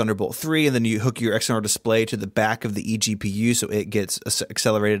 they use Thunderbolt 3, and then you hook your external display to the back of the eGPU so it gets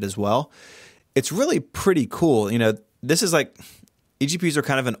accelerated as well. It's really pretty cool. This is like, eGPUs are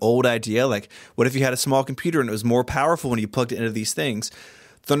kind of an old idea. Like, what if you had a small computer and it was more powerful when you plugged it into these things?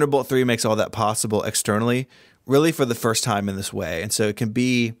 Thunderbolt 3 makes all that possible externally, really for the first time in this way. And so it can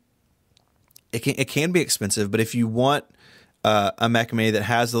be expensive, but if you want a Mac Mini that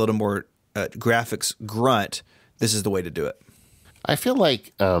has a little more graphics grunt, this is the way to do it. I feel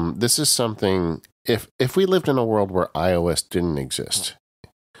like this is something if we lived in a world where iOS didn't exist,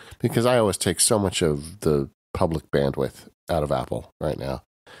 because iOS takes so much of the public bandwidth out of Apple right now,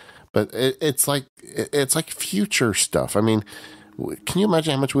 but it's like future stuff. I mean, can you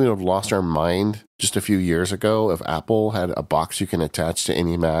imagine how much we would have lost our mind just a few years ago if Apple had a box you can attach to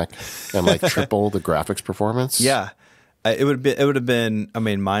any Mac and like triple the graphics performance? Yeah. It would have been, I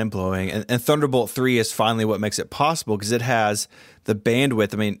mean, mind blowing. And Thunderbolt 3 is finally what makes it possible because it has the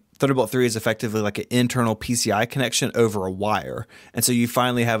bandwidth. I mean, Thunderbolt 3 is effectively like an internal PCI connection over a wire. And so you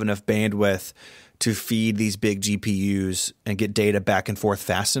finally have enough bandwidth to feed these big GPUs and get data back and forth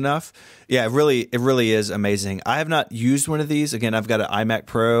fast enough. Yeah, it really is amazing. I have not used one of these. Again, I've got an iMac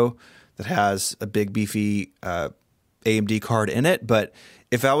Pro that has a big beefy AMD card in it. But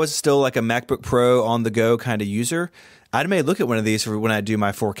if I was still like a MacBook Pro on the go kind of user, I may look at one of these for when I do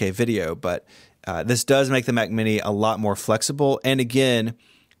my 4K video. But this does make the Mac Mini a lot more flexible and, again,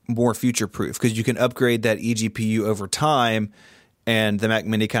 more future-proof because you can upgrade that eGPU over time and the Mac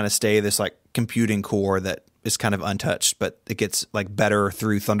Mini kind of stay this like computing core that is kind of untouched, but it gets like better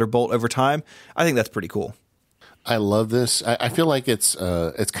through Thunderbolt over time. I think that's pretty cool. I love this. I feel like it's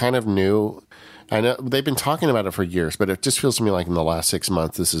kind of new. I know they've been talking about it for years, but it just feels to me like in the last 6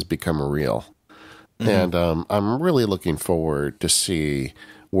 months this has become real. Mm-hmm. And I'm really looking forward to see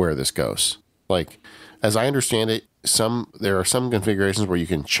where this goes. Like, as I understand it, there are some configurations where you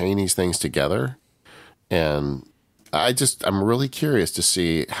can chain these things together, and I'm really curious to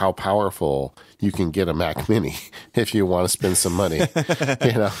see how powerful you can get a Mac Mini if you want to spend some money,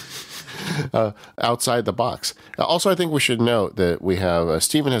 outside the box. Also, I think we should note that we have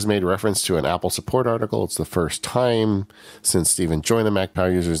Stephen has made reference to an Apple support article. It's the first time since Stephen joined the Mac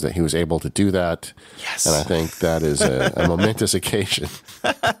Power Users that he was able to do that. Yes. And I think that is a momentous occasion.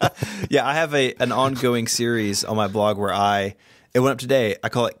 Yeah, I have an ongoing series on my blog where it went up today. I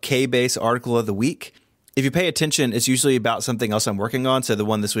call it K-Base Article of the Week. If you pay attention, it's usually about something else I'm working on. So the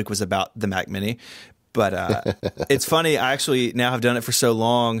one this week was about the Mac Mini. But it's funny. I actually now have done it for so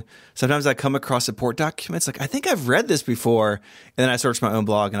long. Sometimes I come across support documents like, I think I've read this before. And then I search my own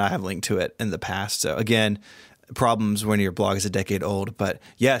blog and I have linked to it in the past. So again, problems when your blog is a decade old. But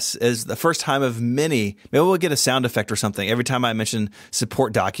yes, as the first time of many, maybe we'll get a sound effect or something. Every time I mention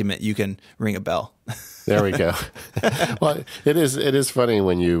support document, you can ring a bell. There we go. Well, it is funny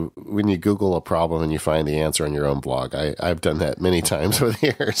when you Google a problem and you find the answer on your own blog. I've done that many times over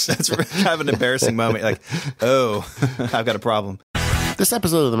the years. That's kind of an embarrassing moment. Like, oh, I've got a problem. This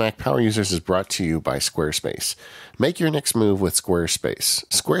episode of the Mac Power Users is brought to you by Squarespace. Make your next move with Squarespace.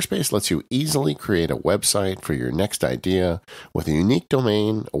 Squarespace lets you easily create a website for your next idea with a unique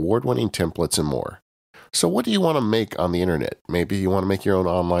domain, award-winning templates, and more. So what do you want to make on the internet? Maybe you want to make your own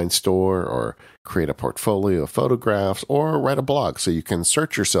online store or create a portfolio of photographs or write a blog so you can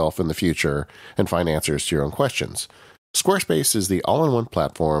search yourself in the future and find answers to your own questions. Squarespace is the all-in-one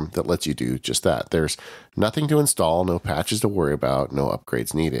platform that lets you do just that. There's nothing to install, no patches to worry about, no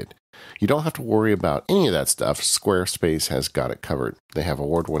upgrades needed. You don't have to worry about any of that stuff. Squarespace has got it covered. They have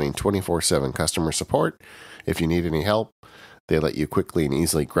award-winning 24/7 customer support. If you need any help, they let you quickly and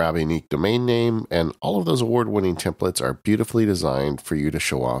easily grab a unique domain name, and all of those award-winning templates are beautifully designed for you to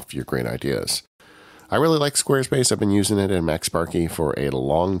show off your great ideas. I really like Squarespace. I've been using it in MacSparky for a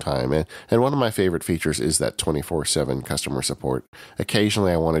long time, and one of my favorite features is that 24/7 customer support.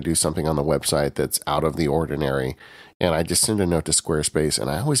 Occasionally, I want to do something on the website that's out of the ordinary, and I just send a note to Squarespace, and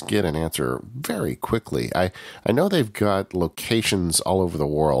I always get an answer very quickly. I know they've got locations all over the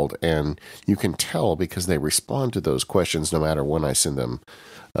world, and you can tell because they respond to those questions no matter when I send them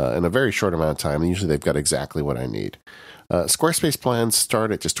in a very short amount of time, and usually they've got exactly what I need. Squarespace plans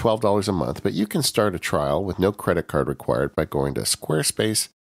start at just $12 a month, but you can start a trial with no credit card required by going to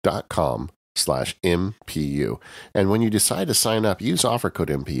squarespace.com/MPU. And when you decide to sign up, use offer code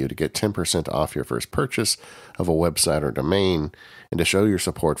MPU to get 10% off your first purchase of a website or domain and to show your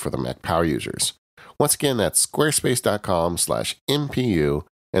support for the Mac Power Users. Once again, that's squarespace.com/MPU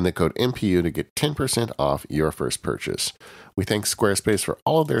and the code MPU to get 10% off your first purchase. We thank Squarespace for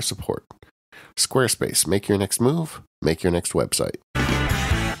all of their support. Squarespace, make your next move, make your next website.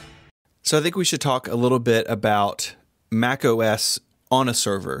 So I think we should talk a little bit about Mac OS on a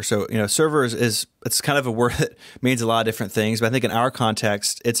server. So, server it's kind of a word that means a lot of different things, but I think in our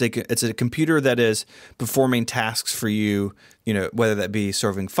context, it's a computer that is performing tasks for you, whether that be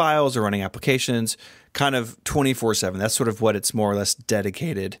serving files or running applications, kind of 24/7. That's sort of what it's more or less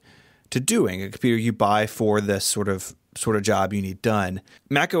dedicated to doing. A computer you buy for this sort of sort of job you need done.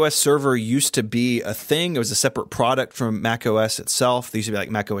 macOS Server used to be a thing. It was a separate product from macOS itself. They used to be like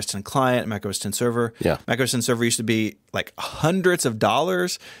macOS 10 Client, macOS 10 Server. Yeah. macOS 10 Server used to be like hundreds of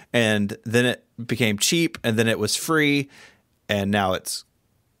dollars, and then it became cheap, and then it was free, and now it's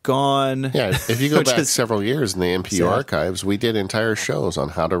gone. Yeah, if you go back several years in the MPU archives, we did entire shows on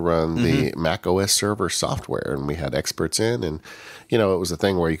how to run the Mac OS server software, and we had experts in, and it was a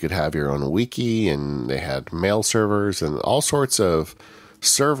thing where you could have your own wiki, and they had mail servers and all sorts of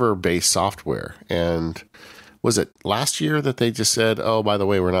server-based software. And was it last year that they just said, oh, by the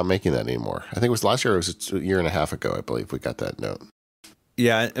way, we're not making that anymore? I think it was last year. It was a year and a half ago, I believe, we got that note.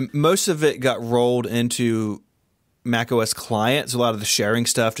 Yeah, and most of it got rolled into macOS client, so a lot of the sharing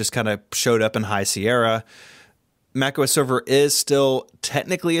stuff just kind of showed up in High Sierra. macOS Server is still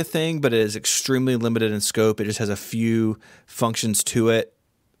technically a thing, but it is extremely limited in scope. It just has a few functions to it.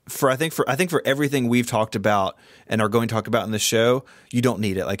 I think for everything we've talked about and are going to talk about in the show, you don't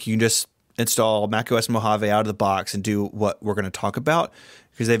need it. Like, you can just install macOS Mojave out of the box and do what we're going to talk about,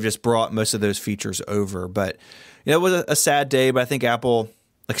 because they've just brought most of those features over. But it was a sad day, but I think Apple,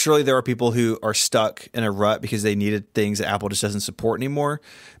 like, surely there are people who are stuck in a rut because they needed things that Apple just doesn't support anymore.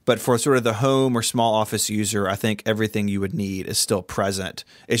 But for sort of the home or small office user, I think everything you would need is still present.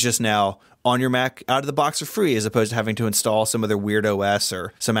 It's just now on your Mac out of the box for free, as opposed to having to install some other weird OS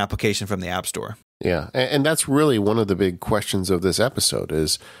or some application from the App Store. Yeah, and that's really one of the big questions of this episode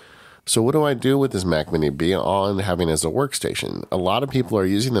is, so what do I do with this Mac Mini beyond having it as a workstation? A lot of people are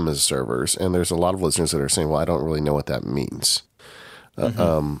using them as servers, and there's a lot of listeners that are saying, well, I don't really know what that means.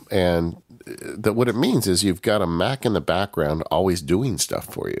 And what it means is you've got a Mac in the background always doing stuff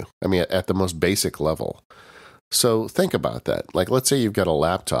for you. I mean, at the most basic level. So think about that. Like, let's say you've got a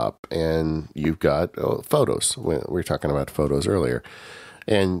laptop and you've got photos. We were talking about photos earlier.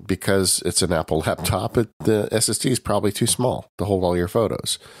 And because it's an Apple laptop, the SSD is probably too small to hold all your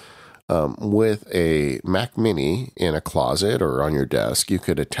photos. With a Mac Mini in a closet or on your desk, you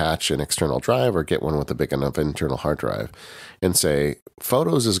could attach an external drive or get one with a big enough internal hard drive and say,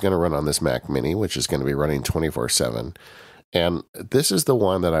 Photos is going to run on this Mac Mini, which is going to be running 24/7. And this is the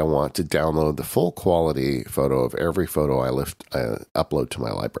one that I want to download the full quality photo of every photo I upload to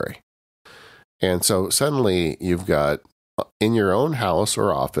my library. And so suddenly you've got in your own house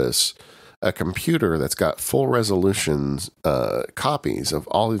or office a computer that's got full resolutions copies of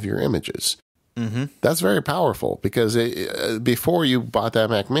all of your images. Mm-hmm. That's very powerful, because before you bought that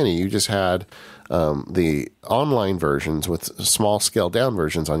Mac Mini, you just had the online versions with small scaled down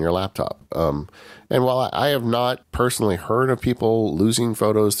versions on your laptop. And while I have not personally heard of people losing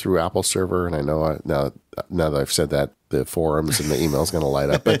photos through Apple Server, and I know now that I've said that, the forums and the email's going to light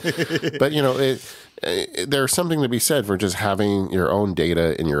up, but there's something to be said for just having your own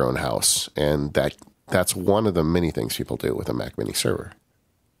data in your own house, and that's one of the many things people do with a Mac Mini server.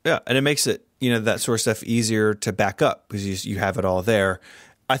 Yeah, and it makes it, that sort of stuff easier to back up because you have it all there.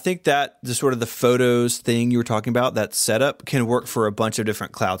 I think that the sort of the photos thing you were talking about, that setup, can work for a bunch of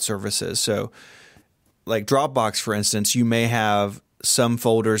different cloud services. So like Dropbox, for instance, you may have some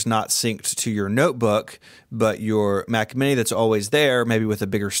folders not synced to your notebook, but your Mac Mini that's always there, maybe with a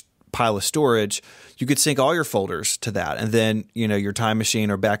bigger pile of storage, you could sync all your folders to that. And then, your Time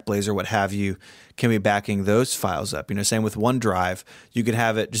Machine or Backblaze or what have you can be backing those files up. Same with OneDrive. You could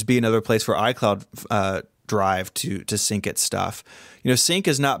have it just be another place for iCloud Drive to sync its stuff. Sync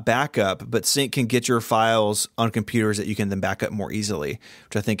is not backup, but sync can get your files on computers that you can then back up more easily,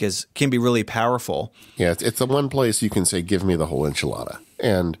 which I think can be really powerful. Yeah, it's the one place you can say, give me the whole enchilada.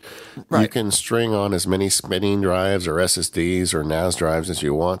 And you can string on as many spinning drives or SSDs or NAS drives as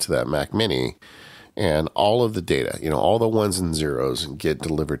you want to that Mac Mini, and all of the data, all the ones and zeros get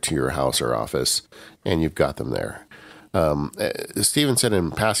delivered to your house or office, and you've got them there. Stephen said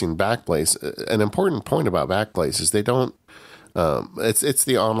in passing Backblaze, an important point about Backblaze is they don't, it's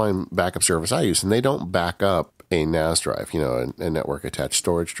the online backup service I use, and they don't back up a NAS drive, a network attached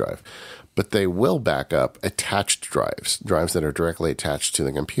storage drive, but they will back up attached drives that are directly attached to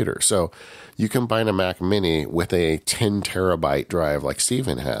the computer. So you combine a Mac Mini with a 10 terabyte drive like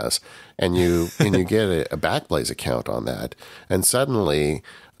Stephen has, and you get a Backblaze account on that, and suddenly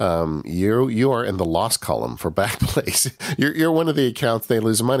you are in the loss column for Backblaze. You're one of the accounts they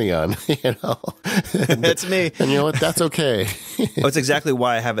lose money on. That's me. And you know what? That's okay. That's exactly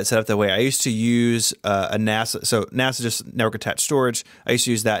why I have it set up that way. I used to use a NAS. So NAS is just network attached storage. I used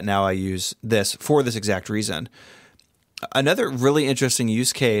to use that. Now I use this for this exact reason. Another really interesting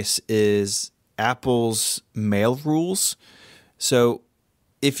use case is Apple's mail rules. So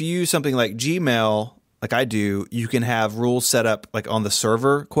if you use something like Gmail, like I do, you can have rules set up like on the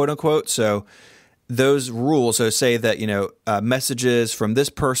server, quote unquote. So those rules, so say that, messages from this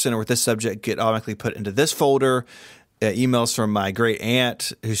person or with this subject get automatically put into this folder, emails from my great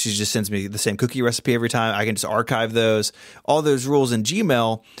aunt, who she just sends me the same cookie recipe every time, I can just archive those. All those rules in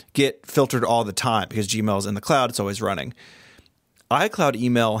Gmail get filtered all the time because Gmail is in the cloud. It's always running. iCloud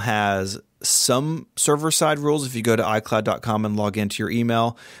email has some server-side rules if you go to iCloud.com and log into your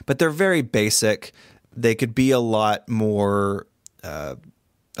email, but they're very basic. They could be a lot more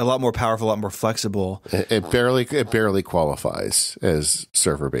powerful, a lot more flexible. It barely qualifies as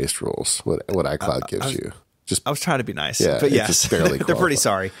server-based rules. What iCloud gives you. I was trying to be nice, yeah, but yes, just barely they're pretty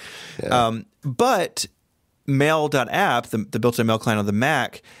sorry. Yeah. But Mail.app, the built-in mail client on the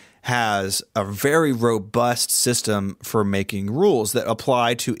Mac, has a very robust system for making rules that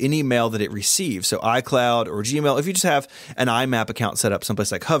apply to any mail that it receives. So iCloud or Gmail, if you just have an IMAP account set up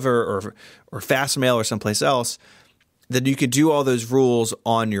someplace like Hover or Fastmail or someplace else, then you can do all those rules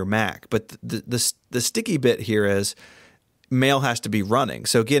on your Mac. But the sticky bit here is mail has to be running.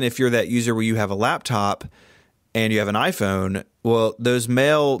 So again, if you're that user where you have a laptop and you have an iPhone, well, those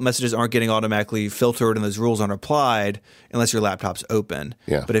mail messages aren't getting automatically filtered and those rules aren't applied unless your laptop's open.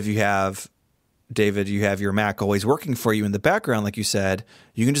 Yeah. But if you have, David, you have your Mac always working for you in the background, like you said,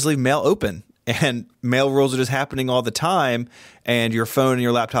 you can just leave mail open and mail rules are just happening all the time. And your phone and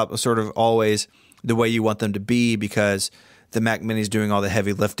your laptop are sort of always the way you want them to be because the Mac Mini is doing all the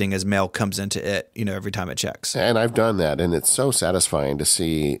heavy lifting as mail comes into it, every time it checks. And I've done that, and it's so satisfying to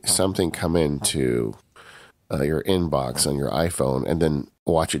see something come into your inbox on your iPhone and then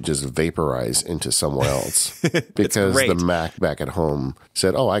watch it just vaporize into somewhere else because the Mac back at home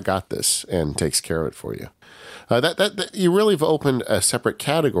said, "Oh, I got this," and takes care of it for you. That you really have opened a separate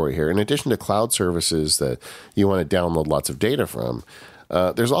category here. In addition to cloud services that you want to download lots of data from,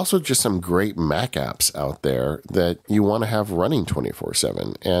 there's also just some great Mac apps out there that you want to have running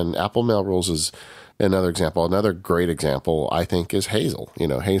 24/7. And Apple Mail Rules is another example. Another great example, I think, is Hazel.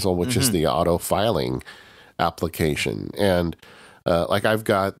 Hazel, which is the auto filing application. And like I've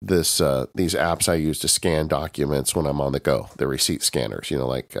got these apps I use to scan documents when I'm on the go. The receipt scanners,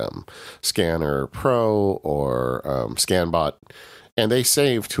 like Scanner Pro or ScanBot. And they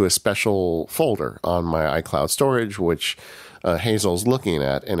save to a special folder on my iCloud storage, which Hazel's looking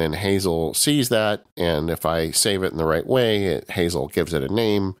at. And then Hazel sees that. And if I save it in the right way, Hazel gives it a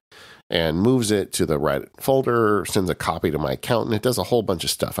name and moves it to the right folder, sends a copy to my accountant. It does a whole bunch of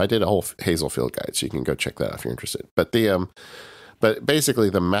stuff. I did a whole Hazel field guide, so you can go check that out if you're interested. But but basically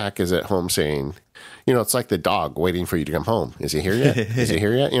the Mac is at home saying, it's like the dog waiting for you to come home. Is he here yet? Is he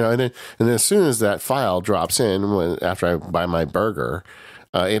here yet? And then as soon as that file drops in, after I buy my burger,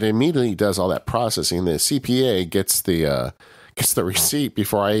 it immediately does all that processing. The CPA gets the receipt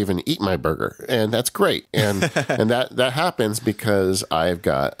before I even eat my burger, and that's great. And that happens because I've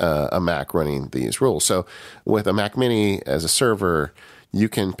got a Mac running these rules. So with a Mac Mini as a server, you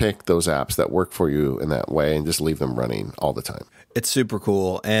can pick those apps that work for you in that way and just leave them running all the time. It's super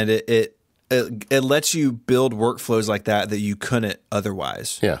cool, and it lets you build workflows like that you couldn't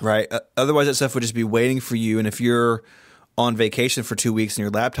otherwise. Yeah. Right. Otherwise, that stuff would just be waiting for you, and if you're on vacation for 2 weeks and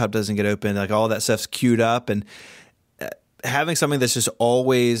your laptop doesn't get open, like all that stuff's queued up and having something that's just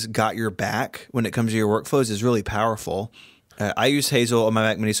always got your back when it comes to your workflows is really powerful. I use Hazel on my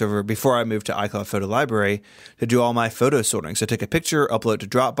Mac Mini server before I moved to iCloud Photo Library to do all my photo sorting. So take a picture, upload to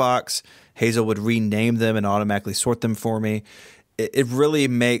Dropbox. Hazel would rename them and automatically sort them for me. It really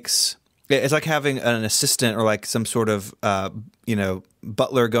makes it's like having an assistant or like some sort of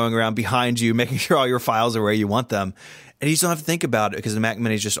butler going around behind you, making sure all your files are where you want them, and you just don't have to think about it because the Mac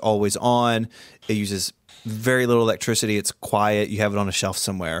Mini is just always on. It uses very little electricity. It's quiet. You have it on a shelf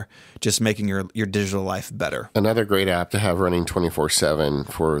somewhere, just making your digital life better. Another great app to have running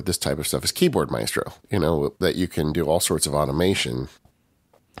 24/7 for this type of stuff is Keyboard Maestro. That you can do all sorts of automation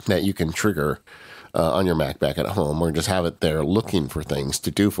that you can trigger on your Mac back at home, or just have it there looking for things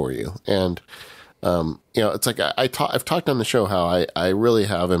to do for you. And it's like I've talked on the show how I really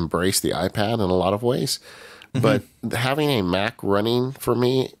have embraced the iPad in a lot of ways, but having a Mac running for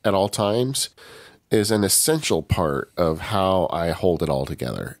me at all times is an essential part of how I hold it all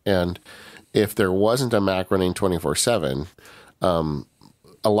together. And if there wasn't a Mac running 24/7,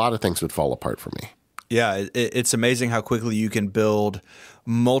 a lot of things would fall apart for me. Yeah, it's amazing how quickly you can build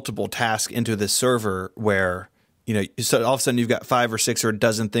multiple tasks into this server where, so all of a sudden you've got 5 or 6 or a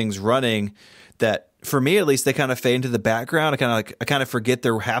dozen things running that, for me at least, they kind of fade into the background. I kind of forget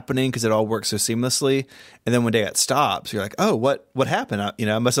they're happening because it all works so seamlessly. And then one day it stops. You're like, oh, what happened?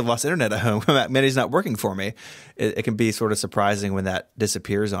 I must have lost internet at home. Mac Mini's not working for me. It can be sort of surprising when that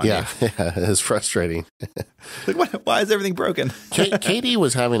disappears on you. Yeah, it's frustrating. Like, why is everything broken? Katie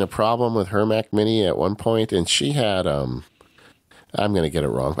was having a problem with her Mac Mini at one point, and she had I'm going to get it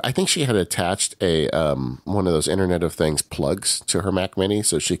wrong. I think she had attached a one of those Internet of Things plugs to her Mac Mini,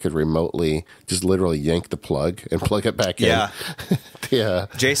 so she could remotely just literally yank the plug and plug it back in. Yeah.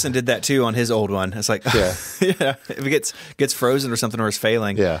 Jason did that too on his old one. It's like, yeah, if it gets frozen or something or is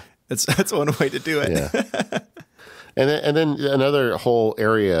failing, that's one way to do it. Yeah. And then another whole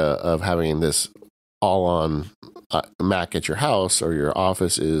area of having this all-on Mac at your house or your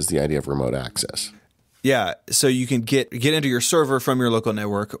office is the idea of remote access. Yeah, so you can get into your server from your local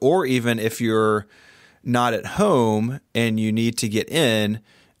network, or even if you're not at home and you need to get in,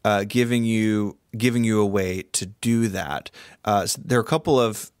 giving you a way to do that. So there are a couple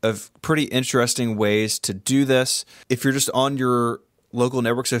of pretty interesting ways to do this. If you're just on your local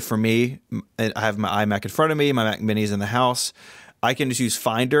network, so for me, I have my iMac in front of me, my Mac Mini's in the house, I can just use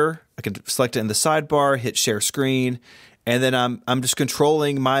Finder. I can select it in the sidebar, hit share screen, and then I'm just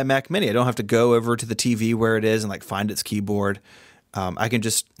controlling my Mac Mini. I don't have to go over to the TV where it is and like find its keyboard. I can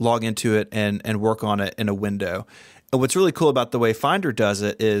just log into it and work on it in a window. And what's really cool about the way Finder does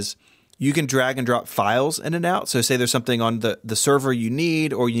it is you can drag and drop files in and out. So say there's something on the server you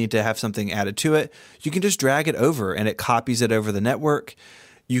need, or you need to have something added to it. You can just drag it over and it copies it over the network.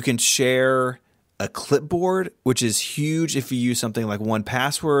 You can share a clipboard, which is huge if you use something like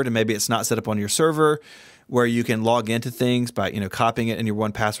 1Password and maybe it's not set up on your server, where you can log into things by copying it in your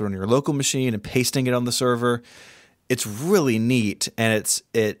 1Password on your local machine and pasting it on the server. It's really neat, and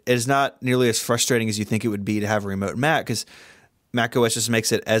it is not nearly as frustrating as you think it would be to have a remote Mac, because macOS just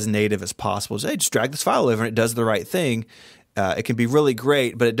makes it as native as possible. Just, hey, just drag this file over and it does the right thing. It can be really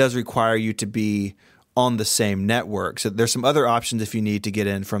great, but it does require you to be on the same network. So there's some other options if you need to get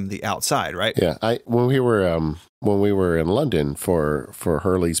in from the outside, right? Yeah, when we were in London for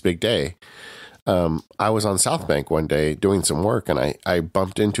Hurley's big day, I was on South Bank one day doing some work, and I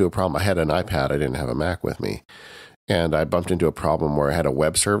bumped into a problem. I had an iPad. I didn't have a Mac with me. And I bumped into a problem where I had a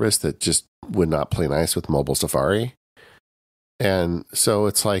web service that just would not play nice with mobile Safari. And so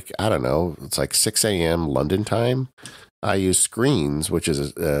it's like, I don't know, it's like 6 a.m. London time. I use Screens, which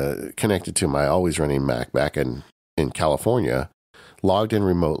is connected to my always running Mac back in California, logged in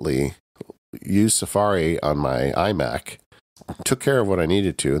remotely, used Safari on my iMac, took care of what I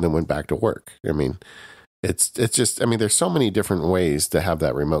needed to, and then went back to work. I mean, it's just, there's so many different ways to have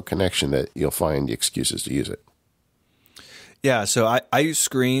that remote connection that you'll find excuses to use it. Yeah, so I use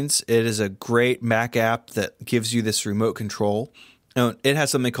Screens. It is a great Mac app that gives you this remote control. And it has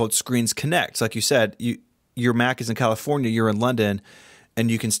something called Screens Connect. Like you said, your Mac is in California, you're in London,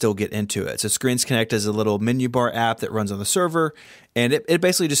 and you can still get into it. So Screens Connect is a little menu bar app that runs on the server, and it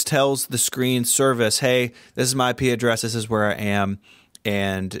basically just tells the Screen service, hey, this is my IP address, this is where I am,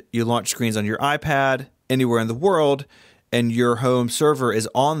 and you launch Screens on your iPad anywhere in the world, and your home server is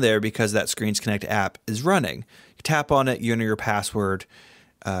on there because that Screens Connect app is running. You tap on it, you enter your password,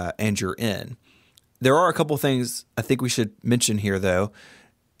 and you're in. There are a couple things I think we should mention here, though.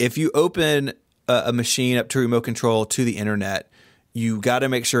 If you open a machine up to remote control to the internet, you got to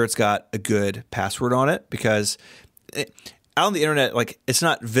make sure it's got a good password on it, because out on the internet, like, it's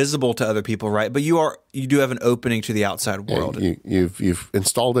not visible to other people, right? But you do have an opening to the outside world. Yeah, you've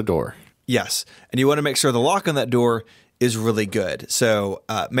installed a door. Yes, and you want to make sure the lock on that door is really good. So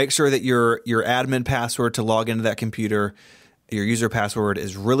make sure that your admin password to log into that computer, your user password,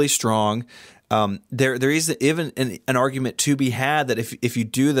 is really strong. There is even an argument to be had that if you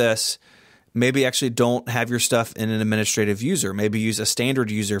do this, maybe actually don't have your stuff in an administrative user. Maybe use a standard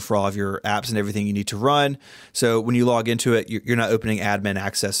user for all of your apps and everything you need to run. So when you log into it, you're not opening admin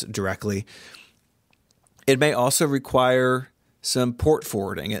access directly. It may also require some port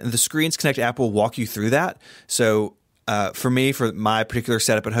forwarding, and the Screens Connect app will walk you through that. So for me, for my particular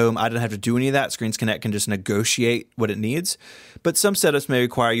setup at home, I don't have to do any of that. Screens Connect can just negotiate what it needs. But some setups may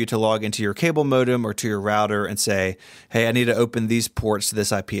require you to log into your cable modem or to your router and say, hey, I need to open these ports to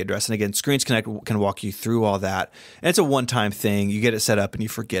this IP address. And again, Screens Connect can walk you through all that. And it's a one-time thing. You get it set up and you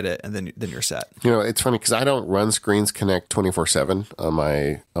forget it, and then you're set. It's funny because I don't run Screens Connect 24/7 on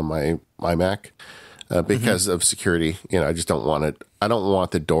my Mac because of security. I just don't want it. I don't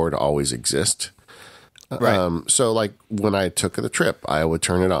want the door to always exist. Right. So like when I took the trip, I would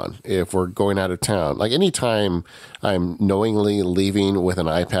turn it on. If we're going out of town, like anytime I'm knowingly leaving with an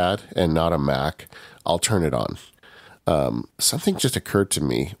iPad and not a Mac, I'll turn it on. Something just occurred to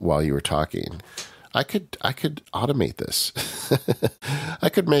me while you were talking. I could automate this. I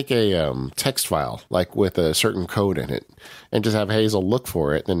could make a text file like with a certain code in it, and just have Hazel look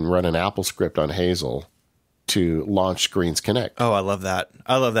for it and run an Apple script on Hazel to launch Screens Connect. Oh, I love that.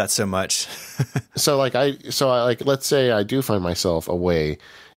 I love that so much. So let's say I do find myself away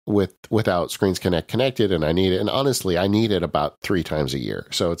without Screens Connect connected, and I need it. And honestly, I need it about 3 times a year,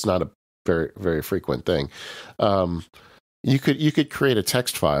 so it's not a very, very frequent thing. You could create a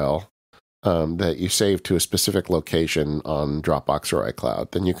text file that you save to a specific location on Dropbox or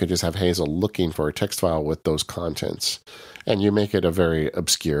iCloud. Then you could just have Hazel looking for a text file with those contents, and you make it a very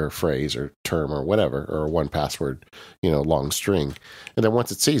obscure phrase or term or whatever, or a 1Password, long string. And then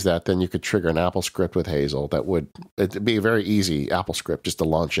once it sees that, then you could trigger an Apple script with Hazel. It'd be a very easy Apple script just to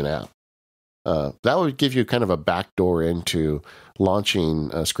launch an app. That would give you kind of a backdoor into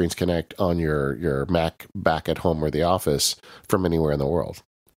launching Screens Connect on your Mac back at home or the office from anywhere in the world.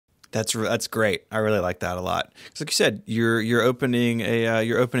 That's great. I really like that a lot. Because like you said, you're opening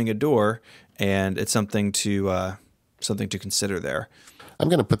a door, and it's something to consider there. I'm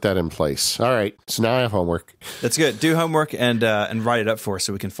going to put that in place. All right. So now I have homework. That's good. Do homework and write it up for us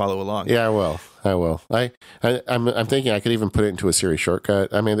so we can follow along. Yeah, I will. I'm thinking I could even put it into a Siri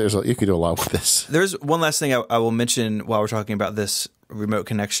shortcut. I mean, you could do a lot with this. There's one last thing I will mention while we're talking about this remote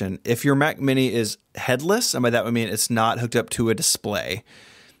connection. If your Mac Mini is headless, and by that we mean it's not hooked up to a display,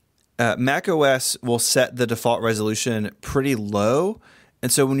 Mac OS will set the default resolution pretty low.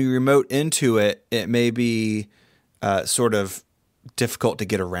 And so when you remote into it, it may be sort of difficult to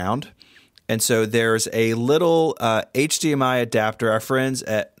get around. And so there's a little HDMI adapter. Our friends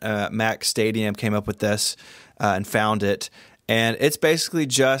at Mac Stadium came up with this and found it. And it's basically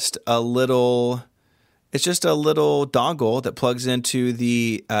just a little dongle that plugs into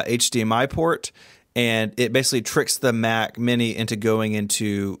the HDMI port. And it basically tricks the Mac Mini into going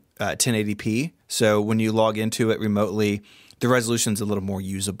into 1080p. So when you log into it remotely, the resolution's a little more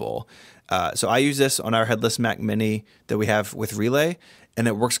usable. So I use this on our headless Mac Mini that we have with Relay, and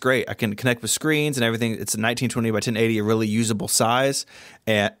it works great. I can connect with screens and everything. It's a 1920 by 1080, a really usable size,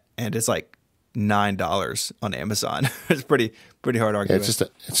 and it's like $9 on Amazon. It's pretty hard argument. It's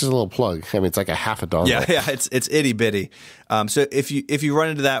just a little plug. I mean, it's like a half a dongle. Yeah, it's itty bitty. So if you run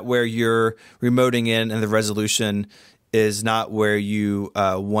into that where you're remoting in and the resolution is not where you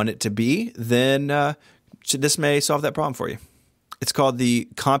want it to be, then this may solve that problem for you. It's called the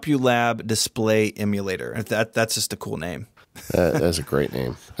CompuLab Display Emulator. And that's just a cool name. That's a great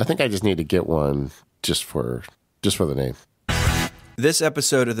name. I think I just need to get one just for the name. This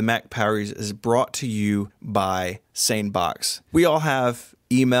episode of the Mac Poweries is brought to you by SaneBox. We all have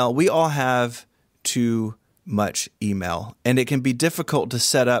email. We all have too much email, and it can be difficult to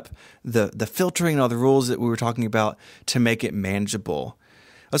set up the filtering and all the rules that we were talking about to make it manageable.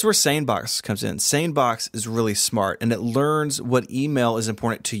 That's where SaneBox comes in. SaneBox is really smart, and it learns what email is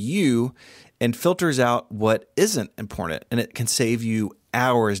important to you and filters out what isn't important, and it can save you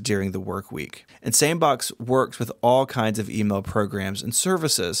hours during the work week. And SaneBox works with all kinds of email programs and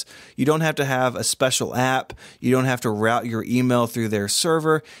services. You don't have to have a special app. You don't have to route your email through their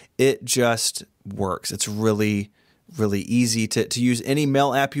server. It just works. It's really easy to use any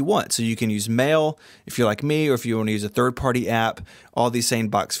mail app you want. So you can use Mail if you're like me, or if you want to use a third-party app. All these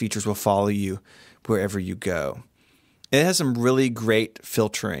SaneBox features will follow you wherever you go. It has some really great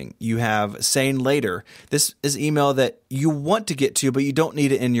filtering. You have Sane Later. This is email that you want to get to, but you don't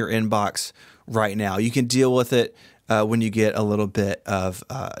need it in your inbox right now. You can deal with it when you get a little bit of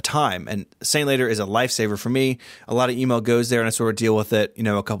time. And Sane Later is a lifesaver for me. A lot of email goes there, and I sort of deal with it,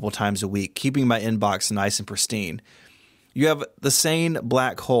 a couple of times a week, keeping my inbox nice and pristine. You have the Sane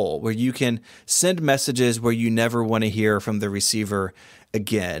Black Hole, where you can send messages where you never want to hear from the receiver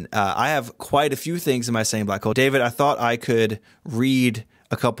again. I have quite a few things in my Sane Black Hole. David, I thought I could read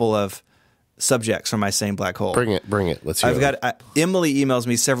a couple of subjects from my Sane Black Hole. Bring it. Let's hear it. Emily emails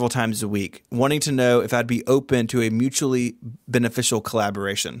me several times a week wanting to know if I'd be open to a mutually beneficial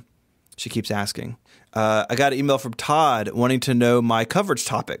collaboration. She keeps asking. I got an email from Todd wanting to know my coverage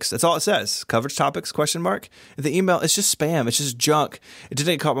topics. That's all it says. Coverage topics, ? The email, it's just spam. It's just junk. It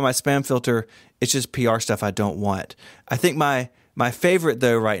didn't get caught by my spam filter. It's just PR stuff I don't want. I think my favorite,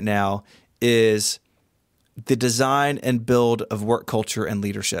 though, right now is the design and build of work culture and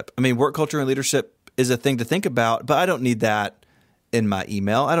leadership. I mean, work culture and leadership is a thing to think about, but I don't need that in my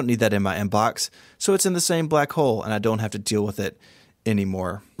email. I don't need that in my inbox. So it's in the same black hole, and I don't have to deal with it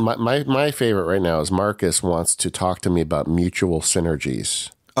anymore. My favorite right now is Marcus wants to talk to me about mutual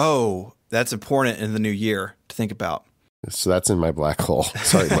synergies. Oh, that's important in the new year to think about. So that's in my black hole.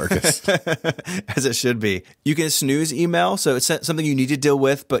 Sorry, Marcus. As it should be. You can snooze email. So it's something you need to deal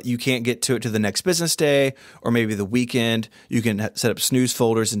with, but you can't get to it to the next business day or maybe the weekend. You can set up snooze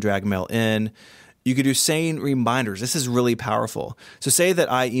folders and drag mail in. You can do sane reminders. This is really powerful. So say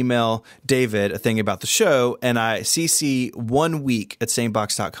that I email David a thing about the show and I CC 1 week at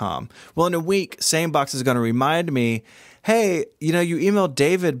sanebox.com. Well, in a week, Sanebox is going to remind me, hey, you emailed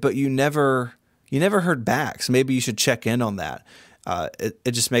David, but you never heard back. So maybe you should check in on that.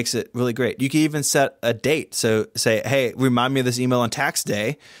 It just makes it really great. You can even set a date. So say, hey, remind me of this email on tax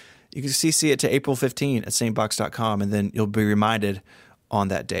day. You can CC it to April 15 at sanebox.com, and then you'll be reminded on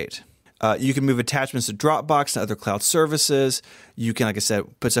that date. You can move attachments to Dropbox and other cloud services. You can, like I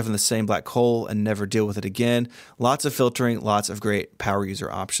said, put stuff in the same black hole and never deal with it again. Lots of filtering, lots of great power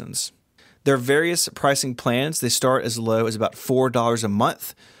user options. There are various pricing plans. They start as low as about $4 a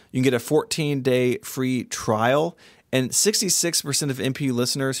month. You can get a 14-day free trial, and 66% of MPU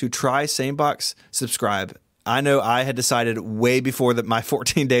listeners who try SaneBox subscribe. I know I had decided way before that my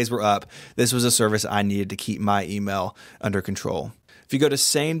 14 days were up, this was a service I needed to keep my email under control. If you go to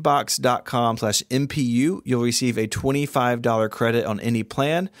sanebox.com/MPU, you'll receive a $25 credit on any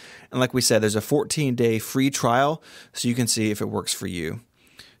plan. And like we said, there's a 14-day free trial, so you can see if it works for you.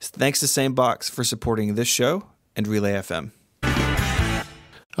 Thanks to SaneBox for supporting this show and Relay FM.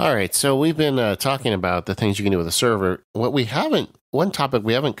 All right, so we've been talking about the things you can do with a server. One topic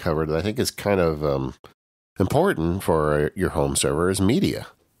we haven't covered that I think is kind of important for your home server is media.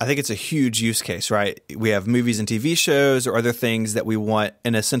 I think it's a huge use case, right? We have movies and TV shows or other things that we want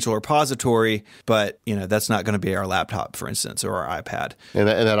in a central repository, but that's not going to be our laptop, for instance, or our iPad. And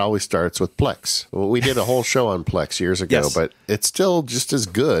that always starts with Plex. Well, we did a whole show on Plex years ago, yes. But it's still just as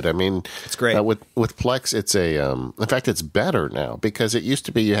good. I mean, it's great. With Plex, it's in fact, it's better now because it used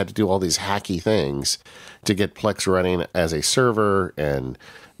to be you had to do all these hacky things to get Plex running as a server, and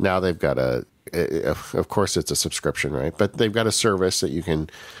now they've got of course, it's a subscription, right? But they've got a service that you can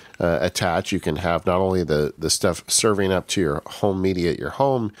attach. You can have not only the stuff serving up to your home media at your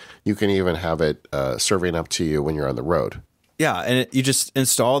home, you can even have it serving up to you when you're on the road. Yeah, and you just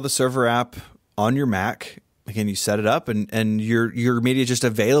install the server app on your Mac. Again, you set it up, and your media is just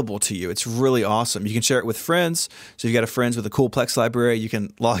available to you. It's really awesome. You can share it with friends. So if you've got friends with a cool Plex library, you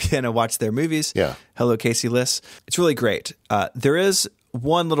can log in and watch their movies. Yeah. Hello, Casey Liss. It's really great. There is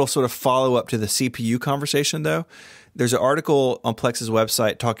one little sort of follow-up to the CPU conversation, though. There's an article on Plex's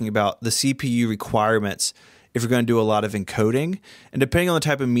website talking about the CPU requirements if you're going to do a lot of encoding. And depending on the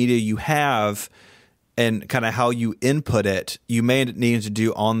type of media you have and kind of how you input it, you may need to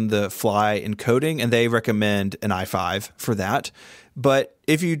do on-the-fly encoding, and they recommend an i5 for that. But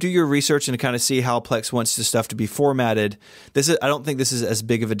if you do your research and kind of see how Plex wants the stuff to be formatted, I don't think this is as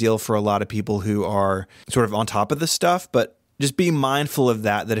big of a deal for a lot of people who are sort of on top of this stuff, but just be mindful of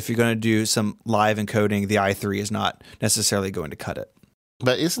that if you're going to do some live encoding, the i3 is not necessarily going to cut it.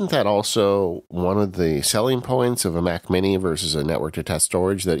 But isn't that also one of the selling points of a Mac Mini versus a network-attached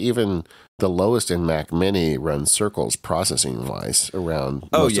storage, that even the lowest in Mac Mini runs circles processing-wise around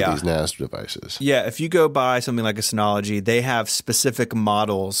most of these NAS devices? Yeah, if you go buy something like a Synology, they have specific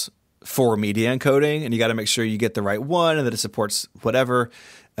models for media encoding, and you got to make sure you get the right one and that it supports whatever.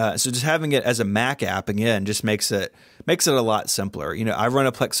 So just having it as a Mac app, again, just makes it a lot simpler. I run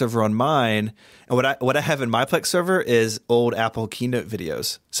a Plex server on mine, and what I have in my Plex server is old Apple Keynote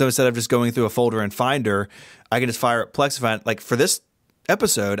videos. So instead of just going through a folder in Finder, I can just fire up Plex. Like for this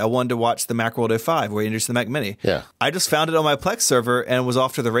episode, I wanted to watch the Macworld 05 where you introduced the Mac Mini. Yeah. I just found it on my Plex server and was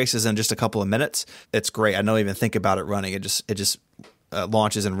off to the races in just a couple of minutes. It's great. I don't even think about it running. It just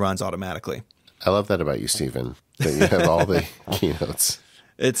launches and runs automatically. I love that about you, Stephen, that you have all the keynotes.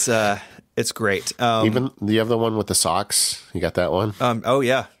 It's great. Even do you have the one with the socks? You got that one? Oh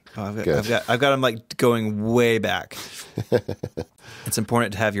yeah, I've got them like going way back. It's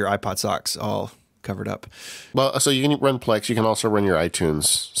important to have your iPod socks all covered up. Well, so you can run Plex. You can also run your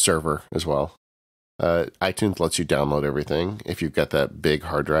iTunes server as well. iTunes lets you download everything. If you've got that big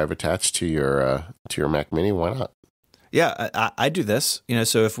hard drive attached to your Mac Mini, why not? Yeah, I do this.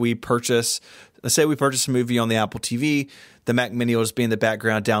 So if let's say we purchase a movie on the Apple TV, the Mac Mini will just be in the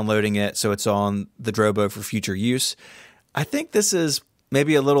background downloading it, so it's on the Drobo for future use. I think this is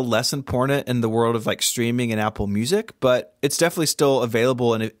maybe a little less important in the world of like streaming and Apple Music, but it's definitely still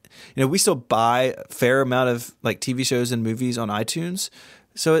available. And we still buy a fair amount of like TV shows and movies on iTunes,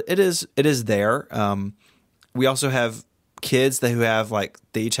 so it is there. We also have kids who have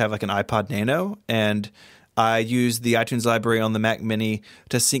they each have like an iPod Nano, and I use the iTunes library on the Mac Mini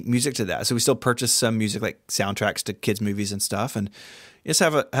to sync music to that. So we still purchase some music like soundtracks to kids' movies and stuff. And you just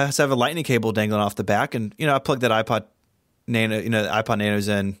have a lightning cable dangling off the back. And, I plug that iPod Nano, the iPod Nanos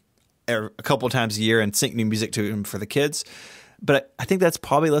in a couple of times a year and sync new music to them for the kids. But I think that's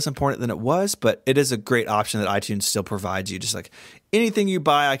probably less important than it was, but it is a great option that iTunes still provides you. Just like anything you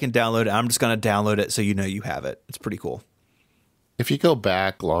buy, I can download it. I'm just going to download it so you have it. It's pretty cool. If you go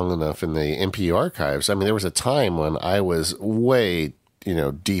back long enough in the MPU archives, I mean, there was a time when I was way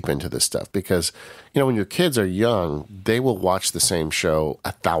deep into this stuff because, when your kids are young, they will watch the same show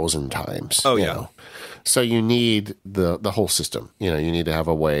 1,000 times. Oh, yeah. So you need the whole system. You need to have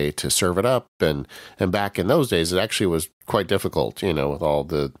a way to serve it up. And back in those days, it actually was quite difficult, with all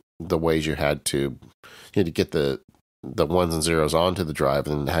the ways you had to get the ones and zeros onto the drive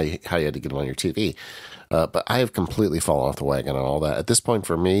and how you had to get them on your TV. But I have completely fallen off the wagon on all that. At this point,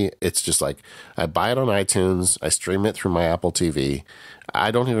 for me, it's just like I buy it on iTunes. I stream it through my Apple TV.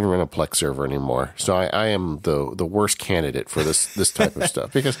 I don't even run a Plex server anymore. So I am the worst candidate for this type of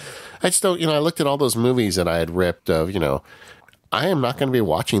stuff because I just don't, I looked at all those movies that I had ripped of, I am not going to be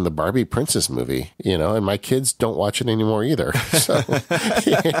watching the Barbie Princess movie, and my kids don't watch it anymore either. So,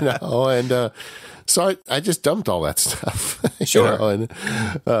 so I just dumped all that stuff. Sure.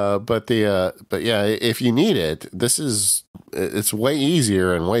 But yeah, if you need it, it's way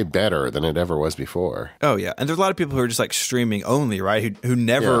easier and way better than it ever was before. Oh yeah. And there's a lot of people who are just like streaming only, right? Who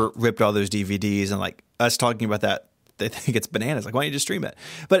never ripped all those DVDs, and like us talking about that, they think it's bananas. Like, why don't you just stream it?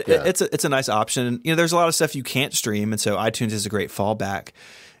 But it's a nice option. There's a lot of stuff you can't stream. And so iTunes is a great fallback,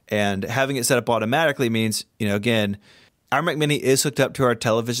 and having it set up automatically means, again, our Mac Mini is hooked up to our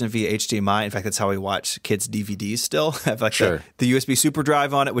television via HDMI. In fact, that's how we watch kids' DVDs still. I have like the USB super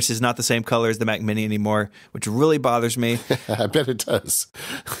drive on it, which is not the same color as the Mac Mini anymore, which really bothers me. I bet it does.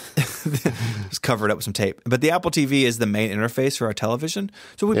 Just cover it up with some tape. But the Apple TV is the main interface for our television.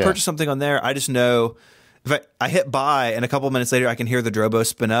 So if we purchase something on there, I just know if I hit buy and a couple minutes later I can hear the Drobo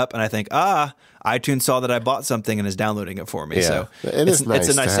spin up and I think, iTunes saw that I bought something and is downloading it for me. Yeah. So it's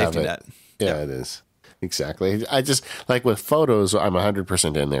a nice safety net. Yeah, it is. Exactly. I just, like with photos, I'm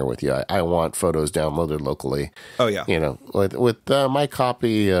 100% in there with you. I want photos downloaded locally. Oh, yeah. With my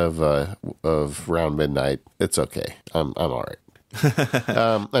copy of Round Midnight, it's okay. I'm all right.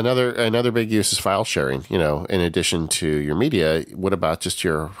 Another big use is file sharing. In addition to your media, what about just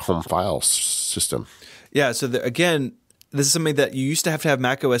your home file system? Yeah. So again, this is something that you used to have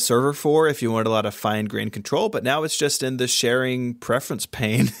macOS Server for if you wanted a lot of fine-grained control, but now it's just in the sharing preference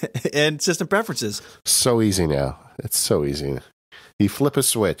pane and system preferences. So easy now. It's so easy. You flip a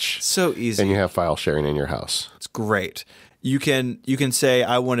switch. So easy. And you have file sharing in your house. It's great. You can say,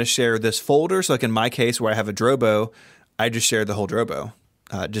 I want to share this folder. So like in my case where I have a Drobo, I just share the whole Drobo.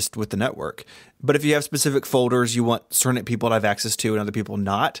 Just with the network. But if you have specific folders you want certain people to have access to and other people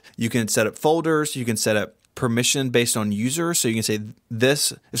not, you can set up folders. You can set up permission based on user. So you can say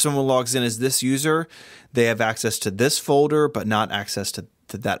this, if someone logs in as this user, they have access to this folder, but not access to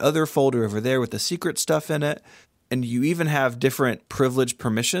that other folder over there with the secret stuff in it. And you even have different privilege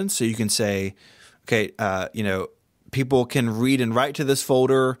permissions. So you can say, okay, people can read and write to this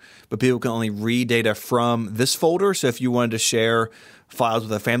folder, but people can only read data from this folder. So if you wanted to share files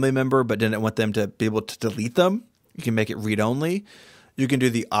with a family member, but didn't want them to be able to delete them, you can make it read only. You can do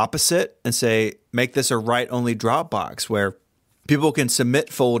the opposite and say, make this a write-only Dropbox where people can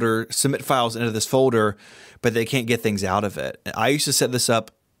submit files into this folder, but they can't get things out of it. I used to set this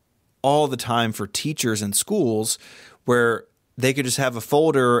up all the time for teachers in schools where they could just have a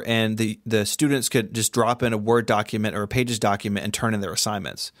folder and the students could just drop in a Word document or a Pages document and turn in their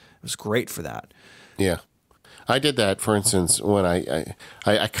assignments. It was great for that. Yeah. I did that, for instance, when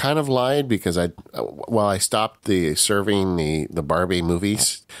I kind of lied because while I stopped serving the Barbie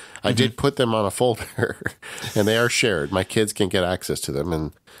movies, I did put them on a folder, and they are shared. My kids can get access to them,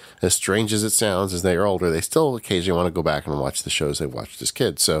 and as strange as it sounds, as they are older, they still occasionally want to go back and watch the shows they've watched as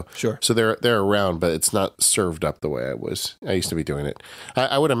kids. So sure. So they're around, but it's not served up the way I used to be doing it.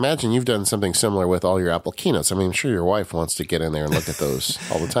 I would imagine you've done something similar with all your Apple keynotes. I mean, I'm sure your wife wants to get in there and look at those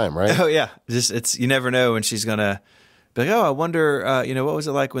all the time, right? Oh yeah, it's you never know when she's gonna be like, oh, I wonder, what was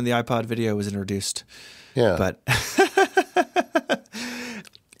it like when the iPod video was introduced? Yeah, but.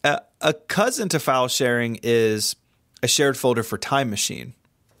 A cousin to file sharing is a shared folder for Time Machine.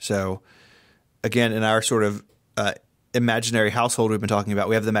 So, again, in our sort of imaginary household we've been talking about,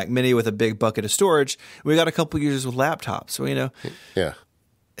 we have the Mac Mini with a big bucket of storage. We got a couple users with laptops. So, yeah,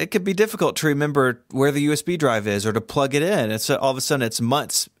 it could be difficult to remember where the USB drive is or to plug it in. It's all of a sudden it's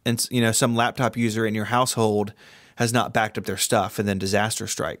months, and some laptop user in your household has not backed up their stuff, and then disaster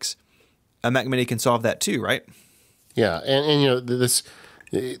strikes. A Mac Mini can solve that too, right? Yeah, and this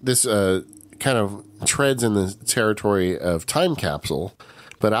kind of treads in the territory of time capsule,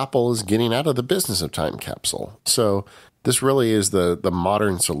 but Apple is getting out of the business of time capsule. So This really is the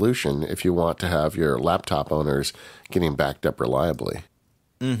modern solution if you want to have your laptop owners getting backed up reliably.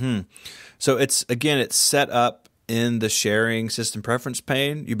 So it's set up in the sharing system preference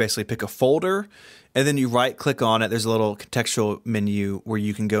pane. You basically pick a folder and then you right click on it. There's a little contextual menu where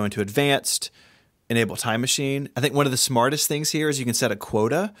you can go into advanced, enable Time Machine. I think one of the smartest things here is you can set a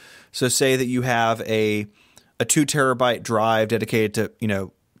quota. So say that you have a 2 terabyte drive dedicated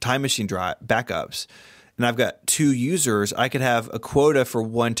to, Time Machine drive backups. And I've got 2 users, I could have a quota for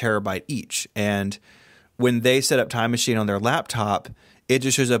 1 terabyte each. And when they set up Time Machine on their laptop, it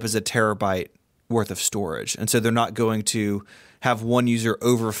just shows up as a terabyte worth of storage. And so they're not going to have one user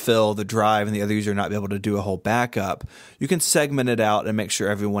overfill the drive and the other user not be able to do a whole backup. You can segment it out and make sure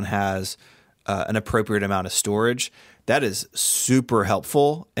everyone has an appropriate amount of storage. That is super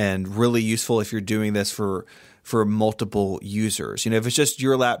helpful and really useful if you're doing this for multiple users. If it's just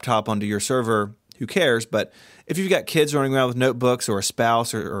your laptop onto your server, who cares? But if you've got kids running around with notebooks or a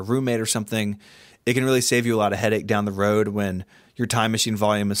spouse or a roommate or something, it can really save you a lot of headache down the road when your Time Machine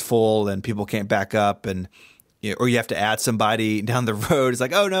volume is full and people can't back up, and or you have to add somebody down the road. It's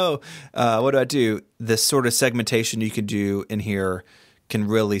like, oh no, what do I do? This sort of segmentation you can do in here can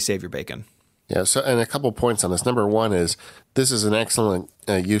really save your bacon. Yeah, so and a couple points on this. Number one is this is an excellent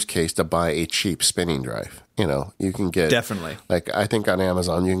use case to buy a cheap spinning drive. You can get definitely, like I think on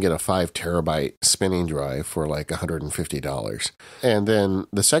Amazon you can get a 5 terabyte spinning drive for like $150. And then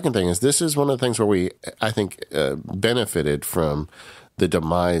the second thing is this is one of the things where I think benefited from the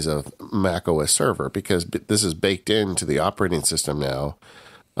demise of Mac OS Server, because this is baked into the operating system now.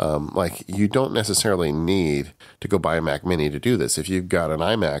 Like you don't necessarily need to go buy a Mac Mini to do this. If you've got an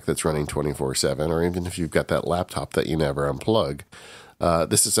iMac that's running 24/7, or even if you've got that laptop that you never unplug,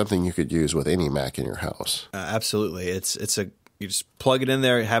 this is something you could use with any Mac in your house. Absolutely. You just plug it in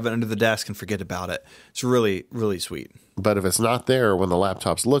there, have it under the desk, and forget about it. It's really, really sweet. But if it's not there when the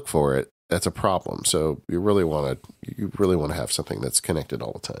laptops look for it, that's a problem. So you really want to have something that's connected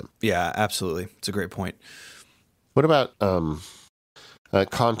all the time. Yeah, absolutely. It's a great point. What about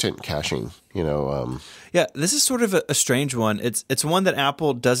content caching? Yeah, this is sort of a strange one. It's one that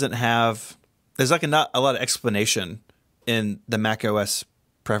Apple doesn't have. There's like not a lot of explanation in the Mac OS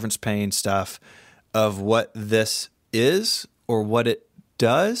preference pane stuff of what this is or what it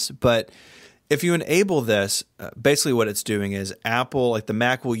does. But if you enable this, basically what it's doing is Apple, like the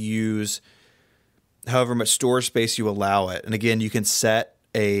Mac, will use however much storage space you allow it. And again, you can set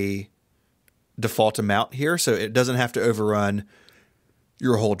a default amount here, so it doesn't have to overrun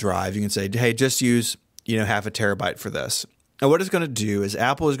your whole drive. You can say, hey, just use half a terabyte for this. And what it's going to do is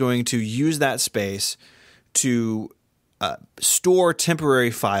Apple is going to use that space to store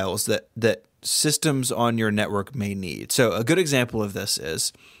temporary files that systems on your network may need. So a good example of this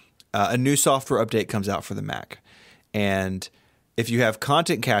is a new software update comes out for the Mac. And if you have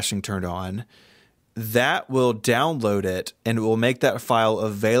content caching turned on, that will download it and it will make that file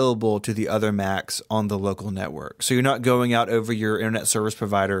available to the other Macs on the local network. So you're not going out over your internet service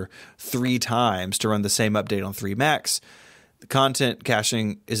provider 3 times to run the same update on 3 Macs. The content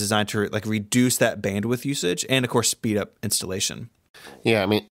caching is designed to reduce that bandwidth usage and, of course, speed up installation. Yeah, I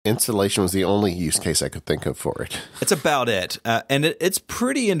mean, installation was the only use case I could think of for it. It's about it. And it's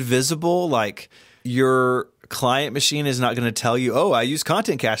pretty invisible. Like your client machine is not going to tell you, oh, I use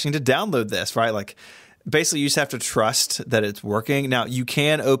content caching to download this, right? Like basically you just have to trust that it's working. Now you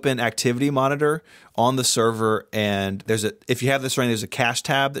can open Activity Monitor on the server, and if you have this running, there's a cache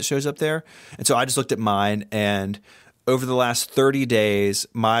tab that shows up there. And so I just looked at mine, and over the last 30 days,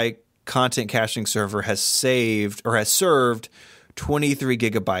 my content caching server has served 23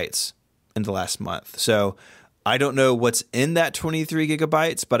 gigabytes in the last month. So I don't know what's in that 23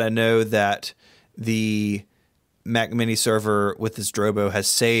 gigabytes, but I know that the Mac Mini server with this Drobo has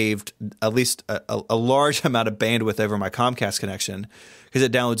saved at least a large amount of bandwidth over my Comcast connection because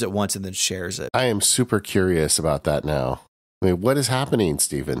it downloads it once and then shares it. I am super curious about that now. I mean, what is happening,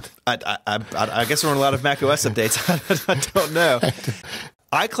 Stephen? I guess we're on a lot of Mac OS updates. I don't know.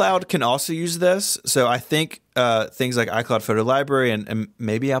 iCloud can also use this. So I think things like iCloud Photo Library and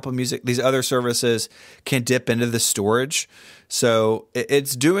maybe Apple Music, these other services can dip into the storage. So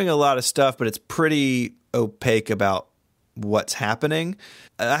it's doing a lot of stuff, but it's pretty opaque about what's happening.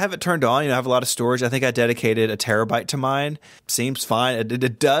 I have it turned on. I have a lot of storage. I think I dedicated a terabyte to mine. Seems fine.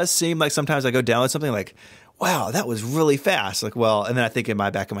 It does seem like sometimes I go download something like, wow, that was really fast. Like, well, and then I think in my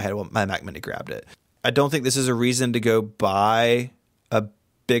back of my head, well, my Mac Mini grabbed it. I don't think this is a reason to go buy a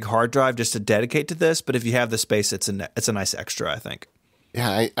big hard drive just to dedicate to this. But if you have the space, it's a nice extra, I think.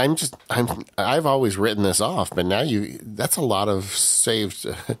 Yeah, I've always written this off, but now that's a lot of saved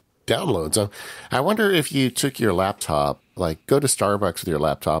downloads. I wonder if you took your laptop, like go to Starbucks with your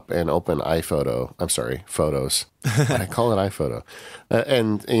laptop and open iPhoto. I'm sorry, Photos. I call it iPhoto.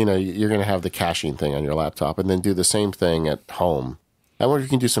 And, you're going to have the caching thing on your laptop and then do the same thing at home. I wonder if you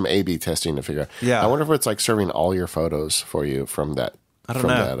can do some A/B testing to figure out. Yeah. I wonder if it's like serving all your photos for you from that. I don't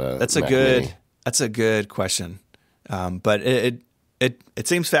know. That's a good question. But it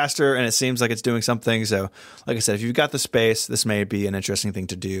seems faster and it seems like it's doing something. So like I said, if you've got the space, this may be an interesting thing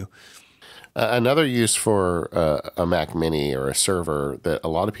to do. Another use for a Mac Mini or a server that a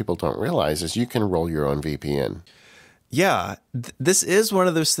lot of people don't realize is you can roll your own VPN. Yeah, this is one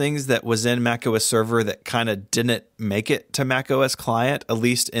of those things that was in macOS Server that kind of didn't make it to macOS Client, at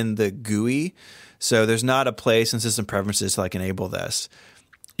least in the GUI. So there's not a place in System Preferences to enable this.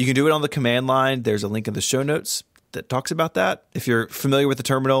 You can do it on the command line. There's a link in the show notes that talks about that. If you're familiar with the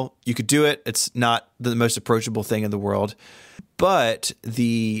terminal, you could do it. It's not the most approachable thing in the world. But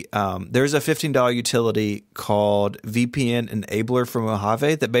there's a $15 utility called VPN Enabler from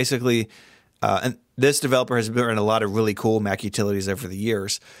Mojave that basically and this developer has written a lot of really cool Mac utilities over the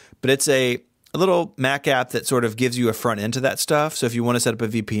years, but it's a little Mac app that sort of gives you a front end to that stuff. So if you want to set up a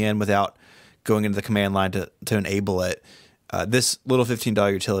VPN without going into the command line to enable it, this little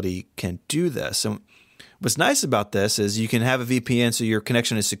 $15 utility can do this. So what's nice about this is you can have a VPN so your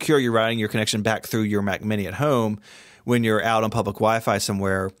connection is secure. You're routing your connection back through your Mac Mini at home when you're out on public Wi-Fi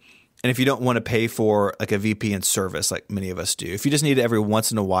somewhere. And if you don't want to pay for a VPN service like many of us do, if you just need it every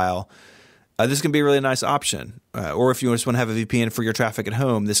once in a while, this can be a really nice option. Or if you just want to have a VPN for your traffic at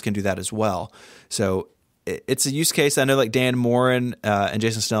home, this can do that as well. So it's a use case I know Dan Morin and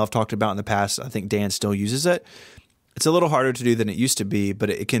Jason Snell have talked about in the past. I think Dan still uses it. It's a little harder to do than it used to be, but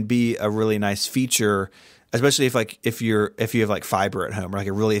it can be a really nice feature, especially if you have fiber at home or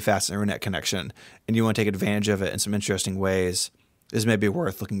a really fast internet connection and you want to take advantage of it in some interesting ways. This may be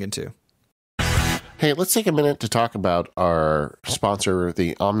worth looking into. Hey, let's take a minute to talk about our sponsor,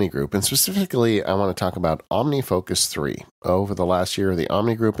 the Omni Group. And specifically, I want to talk about OmniFocus 3. Over the last year, the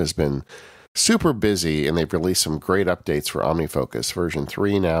Omni Group has been super busy, and they've released some great updates for OmniFocus. Version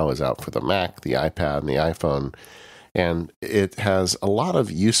 3 now is out for the Mac, the iPad, and the iPhone. And it has a lot of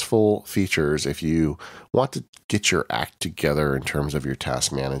useful features if you want to get your act together in terms of your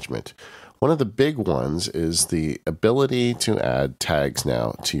task management. One of the big ones is the ability to add tags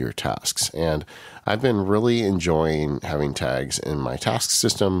now to your tasks. And I've been really enjoying having tags in my task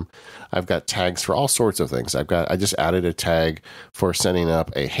system. I've got tags for all sorts of things. I just added a tag for setting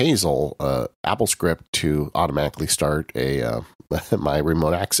up a Hazel Apple script to automatically start my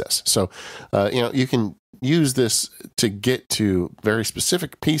remote access. So, you can use this to get to very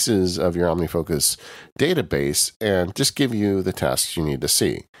specific pieces of your OmniFocus database and just give you the tasks you need to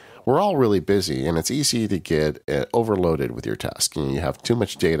see. We're all really busy, and it's easy to get overloaded with your task. You have too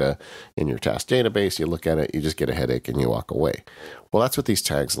much data in your task database. You look at it, you just get a headache, and you walk away. Well, that's what these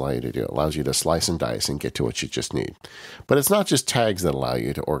tags allow you to do. It allows you to slice and dice and get to what you just need. But it's not just tags that allow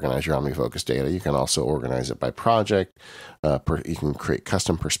you to organize your OmniFocus data. You can also organize it by project. You can create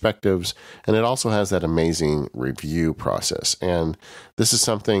custom perspectives. And it also has that amazing review process. And this is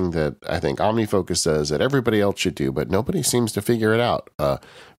something that I think OmniFocus does that everybody else should do, but nobody seems to figure it out.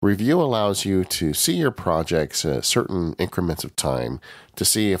 Review allows you to see your projects at certain increments of time to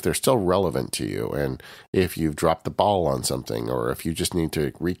see if they're still relevant to you and if you've dropped the ball on something or if you just need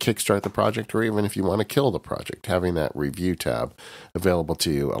to re-kickstart the project or even if you want to kill the project. Having that review tab available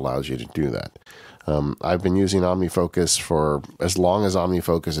to you allows you to do that. I've been using OmniFocus for as long as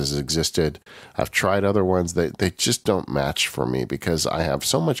OmniFocus has existed. I've tried other ones that they just don't match for me because I have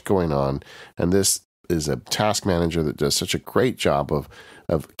so much going on, and this is a task manager that does such a great job of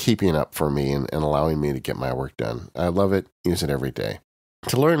keeping up for me and allowing me to get my work done. I love it. Use it every day.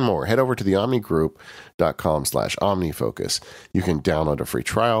 To learn more, head over to theomnigroup.com/OmniFocus. You can download a free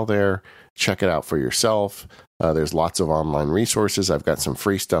trial there. Check it out for yourself. There's lots of online resources. I've got some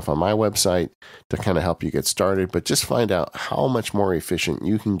free stuff on my website to kind of help you get started, but just find out how much more efficient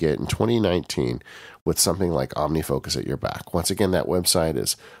you can get in 2019 with something like OmniFocus at your back. Once again, that website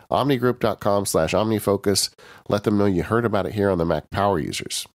is omnigroup.com/OmniFocus. Let them know you heard about it here on the Mac Power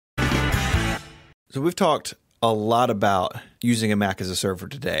Users. So we've talked a lot about using a Mac as a server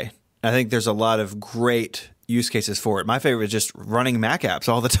today. I think there's a lot of great use cases for it. My favorite is just running Mac apps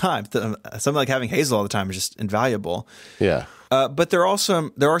all the time. Something like having Hazel all the time is just invaluable. Yeah. But there are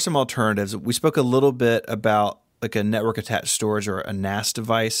some alternatives. We spoke a little bit about like a network attached storage or a NAS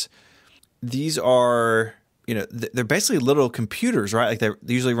device. These are, they're basically little computers, right? Like they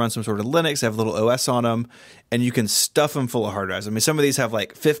usually run some sort of Linux, they have a little OS on them, and you can stuff them full of hard drives. I mean, some of these have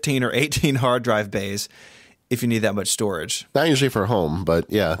like 15 or 18 hard drive bays. if you need that much storage. Not usually for home, but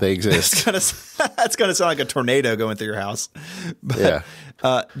yeah, they exist. That's gonna sound like a tornado going through your house. But,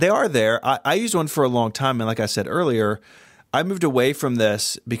 Yeah. they are there. I used one for a long time, and like I said earlier, I moved away from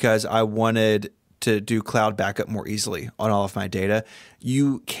this because I wanted to do cloud backup more easily on all of my data.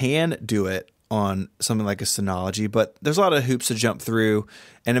 You can do it on something like a Synology, but there's a lot of hoops to jump through,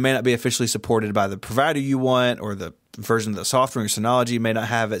 and it may not be officially supported by the provider you want, or the version of the software in Synology may not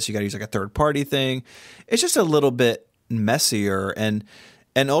have it, so you got to use like a third-party thing. It's just a little bit messier, and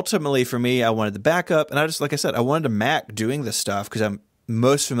ultimately for me, I wanted the backup, and I just, like I said, I wanted a Mac doing this stuff because I'm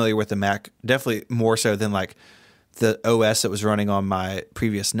most familiar with the Mac, definitely more so than like the OS that was running on my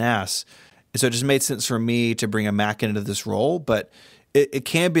previous NAS. And so it just made sense for me to bring a Mac into this role, but it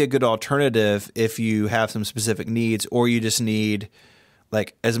can be a good alternative if you have some specific needs, or you just need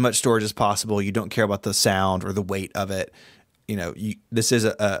like as much storage as possible. You don't care about the sound or the weight of it. This is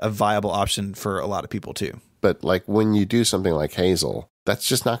a viable option for a lot of people too. But like when you do something like Hazel, that's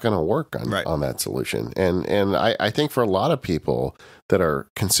just not going to work on that solution. And I think for a lot of people that are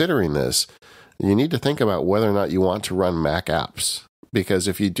considering this, you need to think about whether or not you want to run Mac apps. Because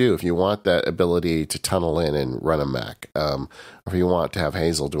if you want that ability to tunnel in and run a Mac, or if you want to have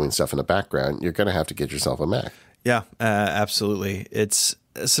Hazel doing stuff in the background, you're going to have to get yourself a Mac. Yeah, absolutely. It's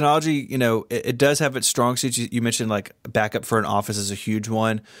Synology, it does have its strong suits. You mentioned like backup for an office is a huge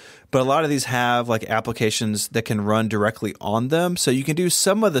one, but a lot of these have like applications that can run directly on them. So you can do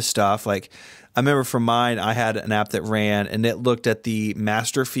some of the stuff. Like I remember for mine, I had an app that ran and it looked at the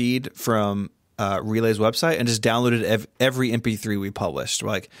master feed from Relay's website and just downloaded every MP3 we published.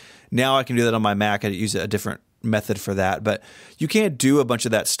 Like now I can do that on my Mac. I use a different method for that, but you can't do a bunch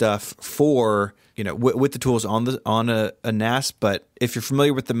of that stuff for with the tools on a NAS. But if you're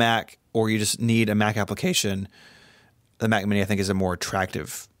familiar with the Mac, or you just need a Mac application, the Mac Mini I think is a more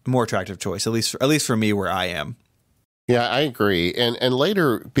attractive choice, at least for me where I am. Yeah, I agree. And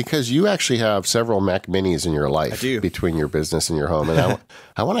later, because you actually have several Mac Minis in your life between your business and your home, and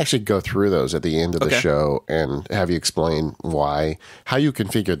I want to actually go through those at the end of the show and have you explain how you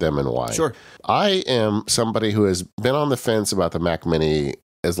configured them and why. Sure. I am somebody who has been on the fence about the Mac Mini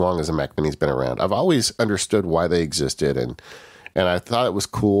as long as the Mac Mini's been around. I've always understood why they existed, and I thought it was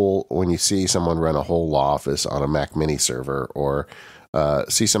cool when you see someone run a whole office on a Mac Mini server, or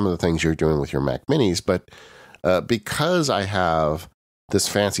see some of the things you're doing with your Mac Minis, but because I have this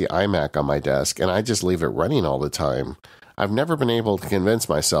fancy iMac on my desk and I just leave it running all the time, I've never been able to convince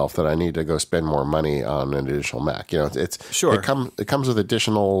myself that I need to go spend more money on an additional Mac. It comes with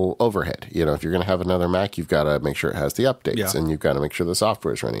additional overhead. If you're going to have another Mac, you've got to make sure it has the updates, and you've got to make sure the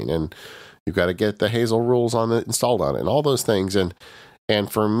software is running, and you've got to get the Hazel rules installed on it, and all those things.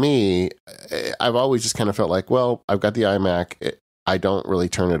 And for me, I've always just kind of felt like, well, I've got the iMac. I don't really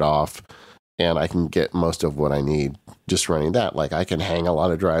turn it off. And I can get most of what I need just running that. Like I can hang a lot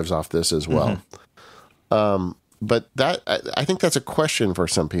of drives off this as well. Mm-hmm. But I think that's a question for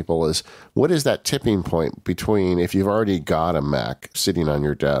some people is, what is that tipping point between if you've already got a Mac sitting on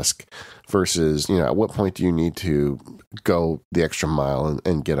your desk versus, at what point do you need to go the extra mile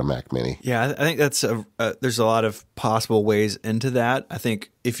and get a Mac Mini? Yeah, I think that's there's a lot of possible ways into that. I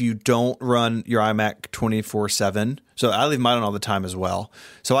think if you don't run your iMac 24/7, so I leave mine on all the time as well.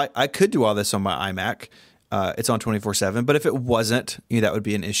 So I could do all this on my iMac. It's on 24/7, but if it wasn't, that would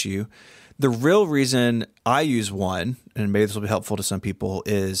be an issue. The real reason I use one, and maybe this will be helpful to some people,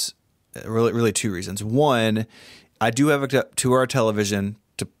 is really two reasons. One, I do have a 2-hour television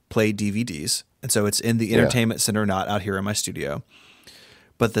to play DVDs, and so it's in the entertainment center, not out here in my studio.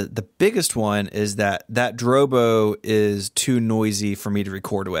 But the biggest one is that Drobo is too noisy for me to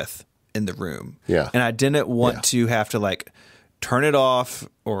record with in the room. Yeah. And I didn't want to have to like turn it off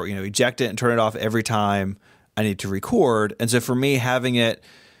or, eject it and turn it off every time I need to record. And so for me, having it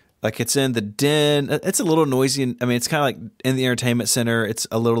like it's in the den, it's a little noisy. I mean, it's kind of like in the entertainment center. It's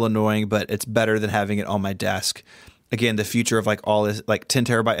a little annoying, but it's better than having it on my desk. Again, the future of like all this, like 10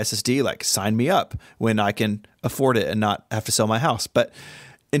 terabyte SSD, like sign me up when I can afford it and not have to sell my house. But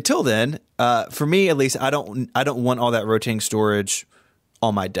until then, for me at least, I don't want all that rotating storage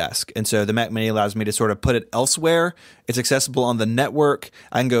on my desk. And so the Mac Mini allows me to sort of put it elsewhere. It's accessible on the network.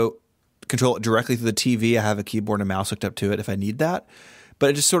 I can go control it directly through the TV. I have a keyboard and mouse hooked up to it if I need that. But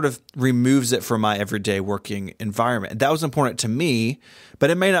it just sort of removes it from my everyday working environment. That was important to me,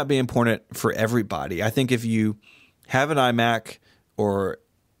 but it may not be important for everybody. I think if you have an iMac or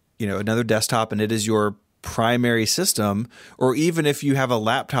another desktop and it is your primary system, or even if you have a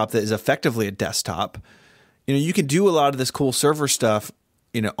laptop that is effectively a desktop, you can do a lot of this cool server stuff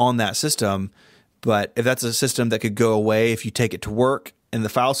on that system. But if that's a system that could go away if you take it to work and the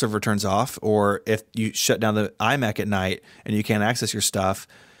file server turns off, or if you shut down the iMac at night and you can't access your stuff,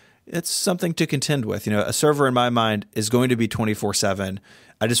 it's something to contend with. A server in my mind is going to be 24/7.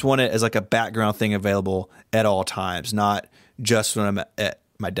 I just want it as like a background thing available at all times, not just when I'm at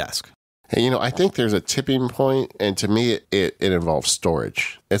my desk. Hey, I think there's a tipping point, and to me, it involves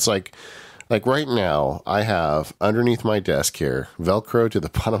storage. It's like right now, I have underneath my desk here, Velcro to the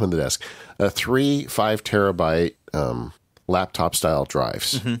bottom of the desk, 3 5 terabyte laptop style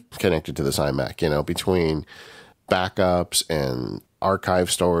drives connected to this iMac. Between backups and archive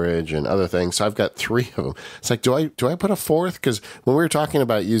storage and other things. So I've got 3 of them. It's like, do I put a 4th? Because when we were talking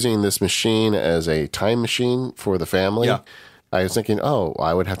about using this machine as a time machine for the family, I was thinking,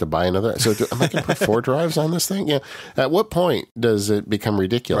 I would have to buy another. So am I going to put 4 drives on this thing? Yeah. At what point does it become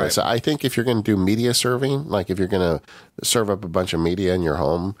ridiculous? Right. I think if you're going to do media serving, like if you're going to serve up a bunch of media in your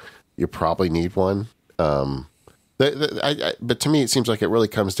home, you probably need one. But to me, it seems like it really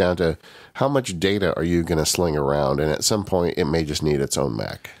comes down to how much data are you going to sling around, and at some point, it may just need its own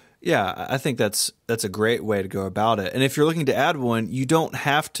Mac. Yeah, I think that's a great way to go about it. And if you're looking to add one, you don't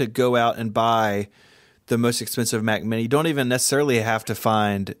have to go out and buy the most expensive Mac Mini. You don't even necessarily have to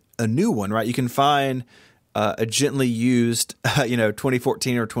find a new one, right? You can find a gently used,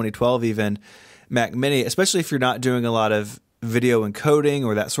 2014 or 2012 even Mac Mini, especially if you're not doing a lot of video encoding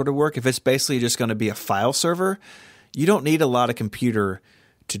or that sort of work. If it's basically just going to be a file server, you don't need a lot of computer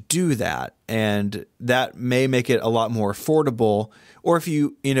to do that. And that may make it a lot more affordable. Or if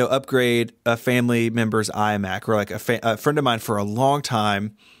you, upgrade a family member's iMac, or like a friend of mine for a long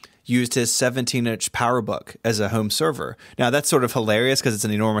time used his 17-inch PowerBook as a home server. Now, that's sort of hilarious because it's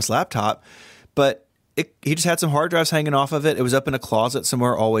an enormous laptop, but he just had some hard drives hanging off of it. It was up in a closet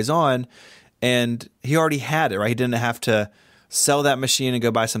somewhere, always on, and he already had it, right? He didn't have to sell that machine and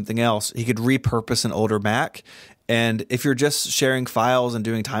go buy something else. He could repurpose an older Mac. And if you're just sharing files and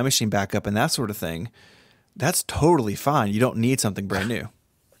doing time machine backup and that sort of thing, that's totally fine. You don't need something brand new.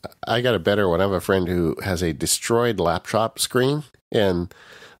 I got a better one. I have a friend who has a destroyed laptop screen, and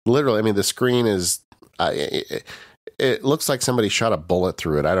literally, the screen is, it looks like somebody shot a bullet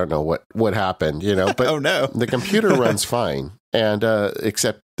through it. I don't know what happened, but oh no, the computer runs fine, and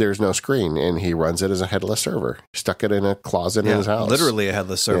except there's no screen, and he runs it as a headless server. Stuck it in a closet in his house. Literally a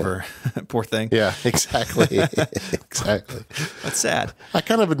headless server. Yeah. Poor thing. Yeah, exactly. Exactly. That's sad. I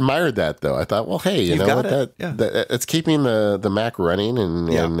kind of admired that, though. I thought, well, hey, you know what? That it's keeping the Mac running,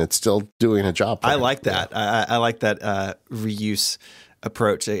 and it's still doing a job. I like that. I like that reuse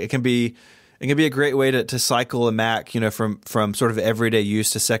approach. It can be a great way to cycle a Mac, from sort of everyday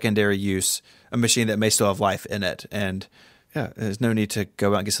use to secondary use, a machine that may still have life in it. And there's no need to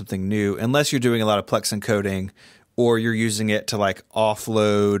go out and get something new unless you're doing a lot of Plex encoding, or you're using it to like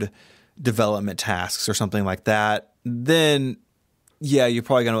offload development tasks or something like that. Then, you're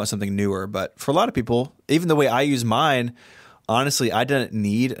probably going to want something newer. But for a lot of people, even the way I use mine, honestly, I didn't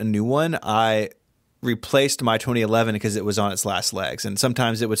need a new one. I replaced my 2011 because it was on its last legs, and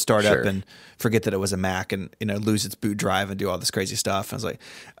sometimes it would start up and forget that it was a Mac, and lose its boot drive and do all this crazy stuff. And I was like,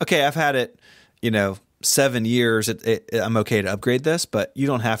 okay, I've had it 7 years. I'm okay to upgrade this, but you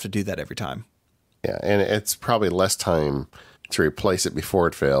don't have to do that every time. Yeah, and it's probably less time to replace it before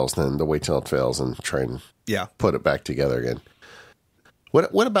it fails than to wait till it fails and try and put it back together again.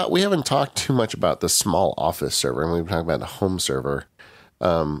 What about, we haven't talked too much about the small office server, and we've been talking about the home server.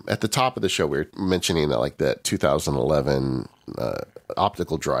 At the top of the show, we were mentioning that 2011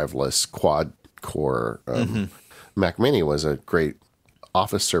 optical driveless quad core Mac Mini was a great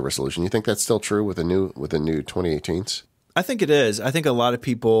office server solution. You think that's still true with the new 2018s? I think it is. I think a lot of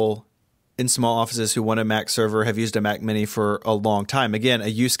people in small offices who want a Mac server have used a Mac Mini for a long time. Again, a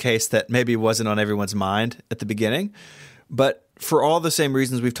use case that maybe wasn't on everyone's mind at the beginning, but for all the same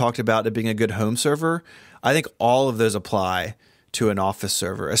reasons we've talked about it being a good home server, I think all of those apply to an office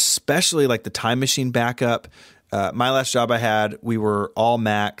server, especially like the time machine backup. My last job I had, we were all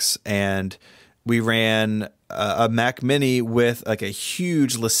Macs, and we ran a Mac Mini with like a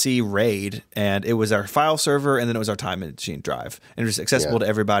huge LaCie RAID, and it was our file server, and then it was our time machine drive, and it was accessible to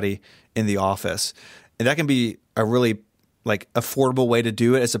everybody in the office. And that can be a really like affordable way to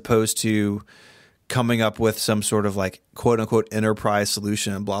do it, as opposed to coming up with some sort of like quote unquote enterprise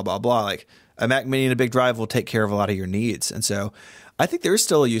solution and blah, blah, blah. Like a Mac Mini and a big drive will take care of a lot of your needs. And so I think there's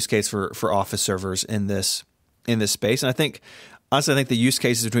still a use case for office servers in this space. And I think, honestly, I think the use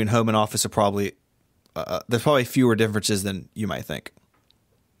cases between home and office are probably, there's probably fewer differences than you might think.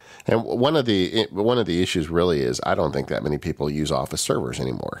 And one of the issues really is I don't think that many people use office servers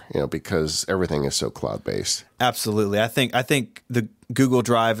anymore, because everything is so cloud-based. Absolutely. I think the Google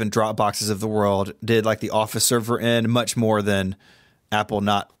Drive and Dropboxes of the world did like the office server end much more than Apple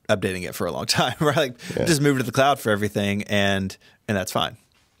not updating it for a long time, right? Like just move it to the cloud for everything, and that's fine.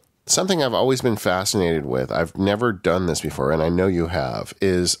 Something I've always been fascinated with, I've never done this before, and I know you have,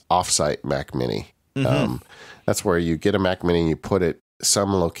 is offsite Mac Mini. That's where you get a Mac Mini, you put it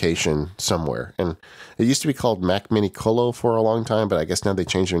some location somewhere. And it used to be called Mac Mini Colo for a long time, but I guess now they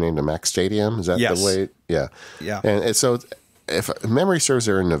changed their name to Mac Stadium. Is that the way? Yeah. And so if memory serves,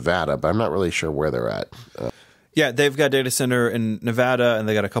 they're in Nevada, but I'm not really sure where they're at. Yeah, they've got a data center in Nevada, and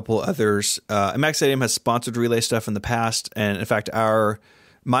they got a couple others. And Mac Stadium has sponsored Relay stuff in the past, and in fact,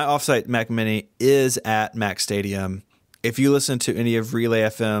 my offsite Mac Mini is at Mac Stadium. If you listen to any of Relay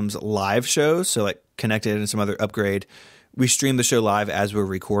FM's live shows, so like Connected and some other Upgrade, we stream the show live as we're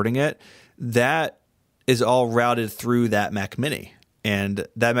recording it. That is all routed through that Mac Mini, and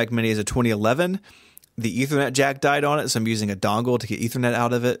that Mac Mini is a 2011. The Ethernet jack died on it, so I'm using a dongle to get Ethernet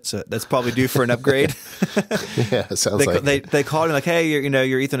out of it. So that's probably due for an upgrade. Yeah, it sounds they called me like, hey, your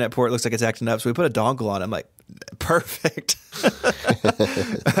Ethernet port looks like it's acting up, so we put a dongle on it. I'm like, perfect.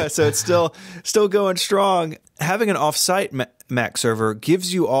 So it's still going strong. Having an offsite Mac server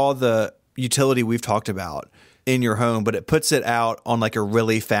gives you all the utility we've talked about in your home, but it puts it out on like a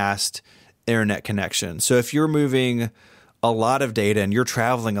really fast internet connection. So if you're moving a lot of data and you're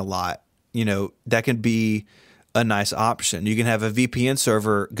traveling a lot, that can be a nice option. You can have a VPN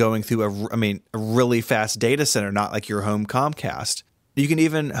server going through a really fast data center, not like your home Comcast. You can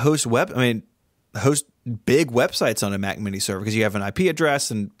even host big websites on a Mac Mini server because you have an IP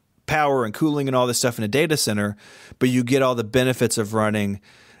address and power and cooling and all this stuff in a data center, but you get all the benefits of running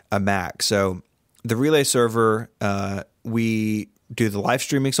a Mac. So the Relay server, we do the live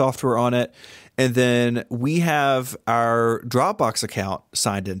streaming software on it. And then we have our Dropbox account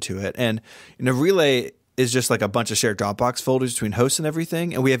signed into it. And Relay is just like a bunch of shared Dropbox folders between hosts and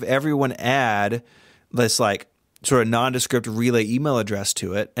everything. And we have everyone add this like sort of nondescript Relay email address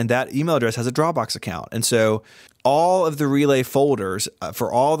to it. And that email address has a Dropbox account. And so all of the Relay folders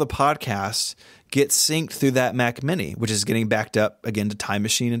for all the podcasts get synced through that Mac Mini, which is getting backed up again to Time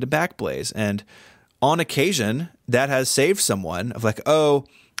Machine and to Backblaze. And on occasion, that has saved someone of like, oh,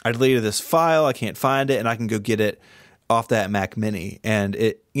 I deleted this file, I can't find it, and I can go get it off that Mac Mini. And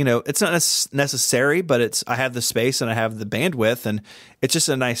it's not necessary, but I have the space and I have the bandwidth, and it's just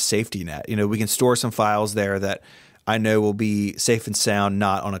a nice safety net. We can store some files there that I know will be safe and sound,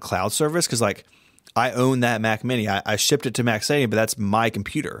 not on a cloud service, because like I own that Mac Mini. I shipped it to Mac Stadium, but that's my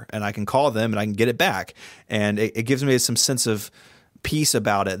computer, and I can call them and I can get it back. And it gives me some sense of peace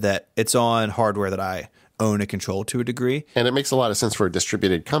about it that it's on hardware that I own and control to a degree. And it makes a lot of sense for a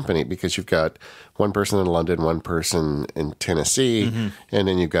distributed company because you've got one person in London, one person in Tennessee, and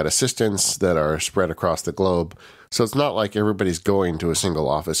then you've got assistants that are spread across the globe. So it's not like everybody's going to a single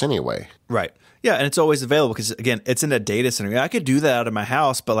office anyway. Right. Yeah, and it's always available because, again, it's in a data center. I could do that out of my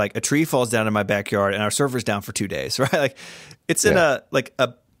house, but like a tree falls down in my backyard and our server's down for 2 days, right? Like it's in a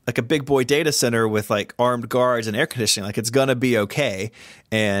big boy data center with like armed guards and air conditioning. Like it's gonna be okay.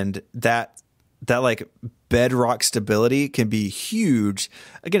 And that like bedrock stability can be huge.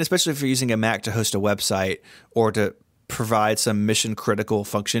 Again, especially if you're using a Mac to host a website or to provide some mission critical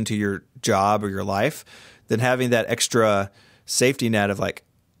function to your job or your life, then having that extra safety net of like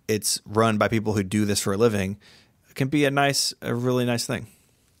it's run by people who do this for a living can be a really nice thing.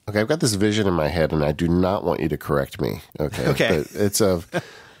 Okay, I've got this vision in my head, and I do not want you to correct me. Okay. But it's of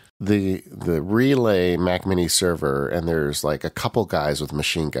the Relay Mac Mini server, and there's like a couple guys with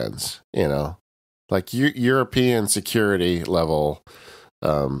machine guns, like European security level,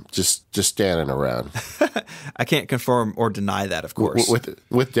 just standing around. I can't confirm or deny that, of course.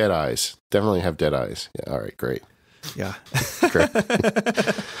 With dead eyes, definitely have dead eyes. Yeah, all right, great. Yeah. Great.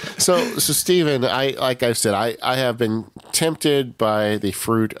 So Stephen, like I've said, I have been tempted by the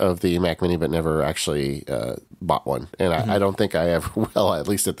fruit of the Mac Mini, but never actually bought one, and I don't think I ever will, at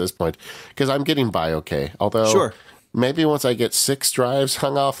least at this point, because I'm getting by okay. Although, sure. Maybe once I get 6 drives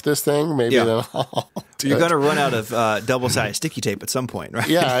hung off this thing, maybe then I'll... You're going to run out of double-sided sticky tape at some point, right?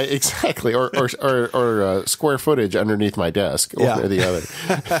 Yeah, exactly. Or square footage underneath my desk, one or the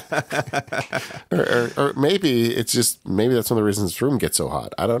other. or maybe it's just that's one of the reasons this room gets so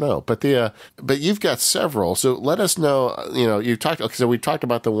hot. I don't know. But you've got several, so let us know. So we talked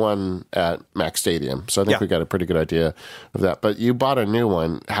about the one at Mac Stadium, so I think we got a pretty good idea of that. But you bought a new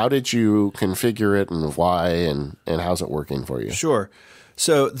one. How did you configure it, and why, and how's it working for you? Sure.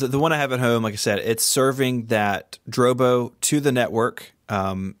 So the one I have at home, like I said, it's serving that Drobo to the network.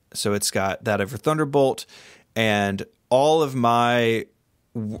 So it's got that over Thunderbolt, and all of my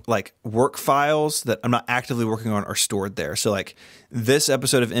like work files that I'm not actively working on are stored there. So like this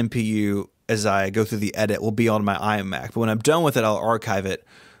episode of MPU, as I go through the edit, will be on my iMac. But when I'm done with it, I'll archive it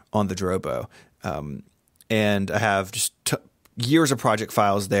on the Drobo. And I have just years of project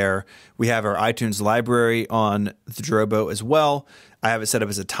files there. We have our iTunes library on the Drobo as well. I have it set up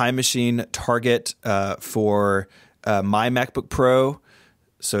as a time machine target for my MacBook Pro.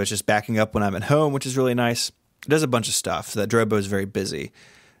 So it's just backing up when I'm at home, which is really nice. It does a bunch of stuff. So that Drobo is very busy.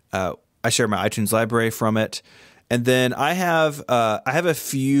 I share my iTunes library from it. And then I have a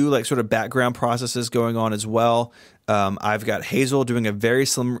few like sort of background processes going on as well. I've got Hazel doing a very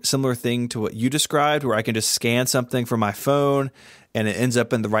similar thing to what you described, where I can just scan something from my phone and it ends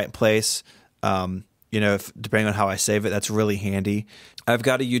up in the right place. Depending on how I save it, that's really handy. I've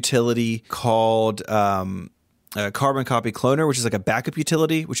got a utility called Carbon Copy Cloner, which is like a backup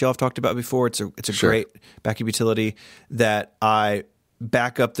utility, which y'all have talked about before. It's a Sure. great backup utility that I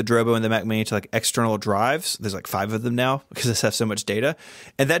back up the Drobo and the Mac Mini to like external drives. There's like 5 of them now because this has so much data.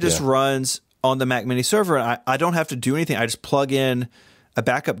 And that just runs on the Mac Mini server. And I don't have to do anything. I just plug in a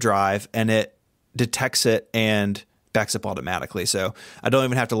backup drive and it detects it and backs up automatically. So I don't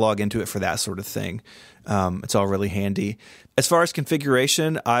even have to log into it for that sort of thing. It's all really handy. As far as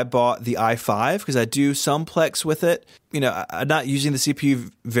configuration, I bought the i5 because I do some Plex with it. I'm not using the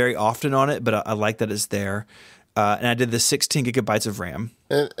CPU very often on it, but I like that it's there. And I did the 16 gigabytes of RAM.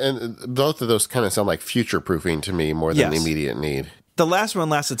 And both of those kind of sound like future-proofing to me more than Yes. immediate need. The last one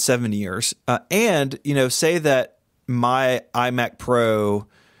lasted 7 years. Say that my iMac Pro,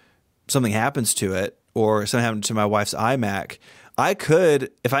 something happens to it, or something happened to my wife's iMac, I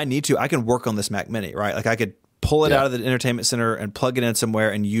could, if I need to, I can work on this Mac Mini, right? Like I could pull it out of the entertainment center and plug it in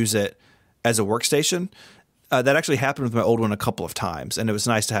somewhere and use it as a workstation. That actually happened with my old one a couple of times, and it was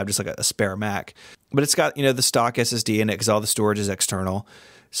nice to have just like a spare Mac. But it's got, the stock SSD in it because all the storage is external.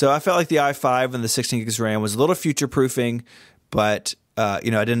 So I felt like the i5 and the 16 gigs RAM was a little future-proofing, but I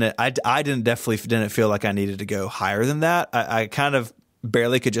definitely didn't feel like I needed to go higher than that. I kind of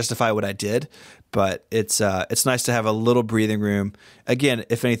barely could justify what I did, but it's nice to have a little breathing room. Again,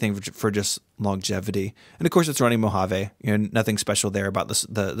 if anything, for just longevity. And of course, it's running Mojave. Nothing special there about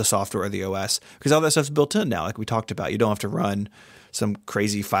the software or the OS because all that stuff's built in now. Like we talked about, you don't have to run some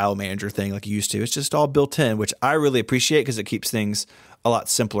crazy file manager thing like you used to. It's just all built in, which I really appreciate because it keeps things a lot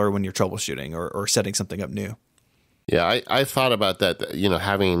simpler when you're troubleshooting or setting something up new. Yeah, I thought about that,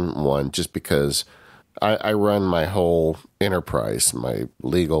 having one just because I run my whole enterprise, my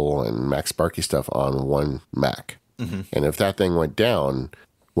legal and Mac Sparky stuff on one Mac. Mm-hmm. And if that thing went down,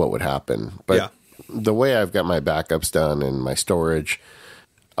 what would happen? But the way I've got my backups done and my storage,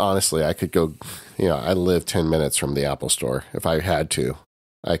 honestly, I could go, I live 10 minutes from the Apple Store. If I had to,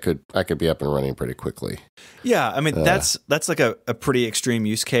 I could be up and running pretty quickly. Yeah, I mean, that's like a pretty extreme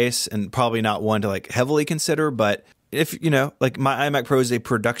use case and probably not one to like heavily consider, but if, like my iMac Pro is a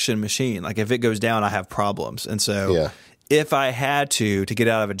production machine, like if it goes down, I have problems. And so if I had to get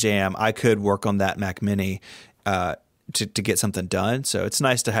out of a jam, I could work on that Mac Mini to get something done. So it's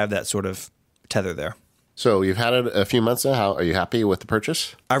nice to have that sort of tether there. So you've had it a few months now. How are you happy with the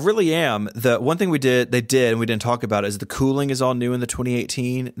purchase? I really am. The one thing they did, and we didn't talk about, is the cooling is all new in the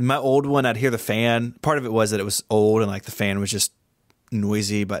 2018. My old one, I'd hear the fan. Part of it was that it was old and like the fan was just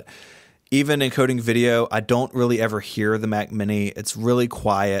noisy, but even encoding video, I don't really ever hear the Mac Mini. It's really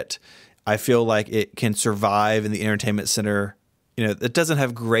quiet. I feel like it can survive in the entertainment center. It doesn't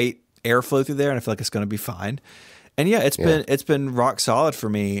have great airflow through there, and I feel like it's going to be fine. And it's been rock solid for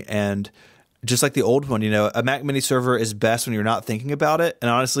me. And just like the old one, a Mac Mini server is best when you're not thinking about it. And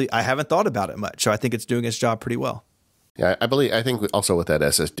honestly, I haven't thought about it much, so I think it's doing its job pretty well. Yeah, I think also with that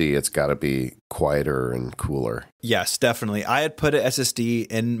SSD, it's got to be quieter and cooler. Yes, definitely. I had put an SSD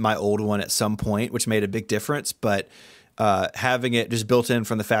in my old one at some point, which made a big difference, but having it just built in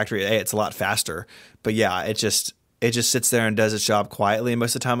from the factory, it's a lot faster. But yeah, it just sits there and does its job quietly, and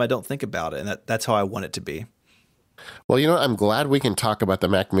most of the time I don't think about it, and that's how I want it to be. Well, I'm glad we can talk about the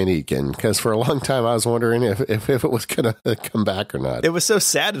Mac Mini again, because for a long time I was wondering if it was going to come back or not. It was so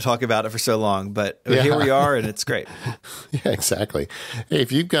sad to talk about it for so long, but here we are, and it's great. Yeah, exactly. Hey,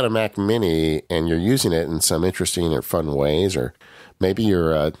 if you've got a Mac Mini and you're using it in some interesting or fun ways, or maybe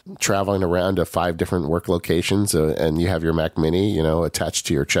you're traveling around to 5 different work locations and you have your Mac Mini, attached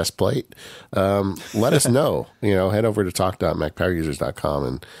to your chest plate, let us know. Head over to talk.macpowerusers.com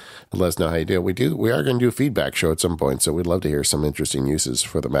and let us know how you do. We are going to do a feedback show at some point, so we'd love to hear some interesting uses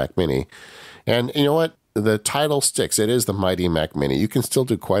for the Mac Mini. And you know what? The title sticks. It is the mighty Mac Mini. You can still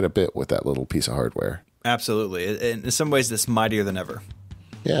do quite a bit with that little piece of hardware. Absolutely. In some ways, it's mightier than ever.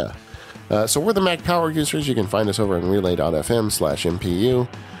 Yeah. So we're the Mac Power Users. You can find us over on relay.fm/MPU.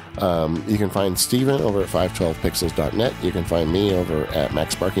 You can find Steven over at 512pixels.net. You can find me over at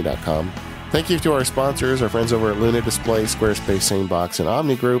maxsparky.com. Thank you to our sponsors, our friends over at Luna Display, Squarespace, SaneBox, and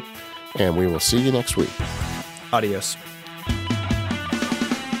Omni Group, and we will see you next week. Adios.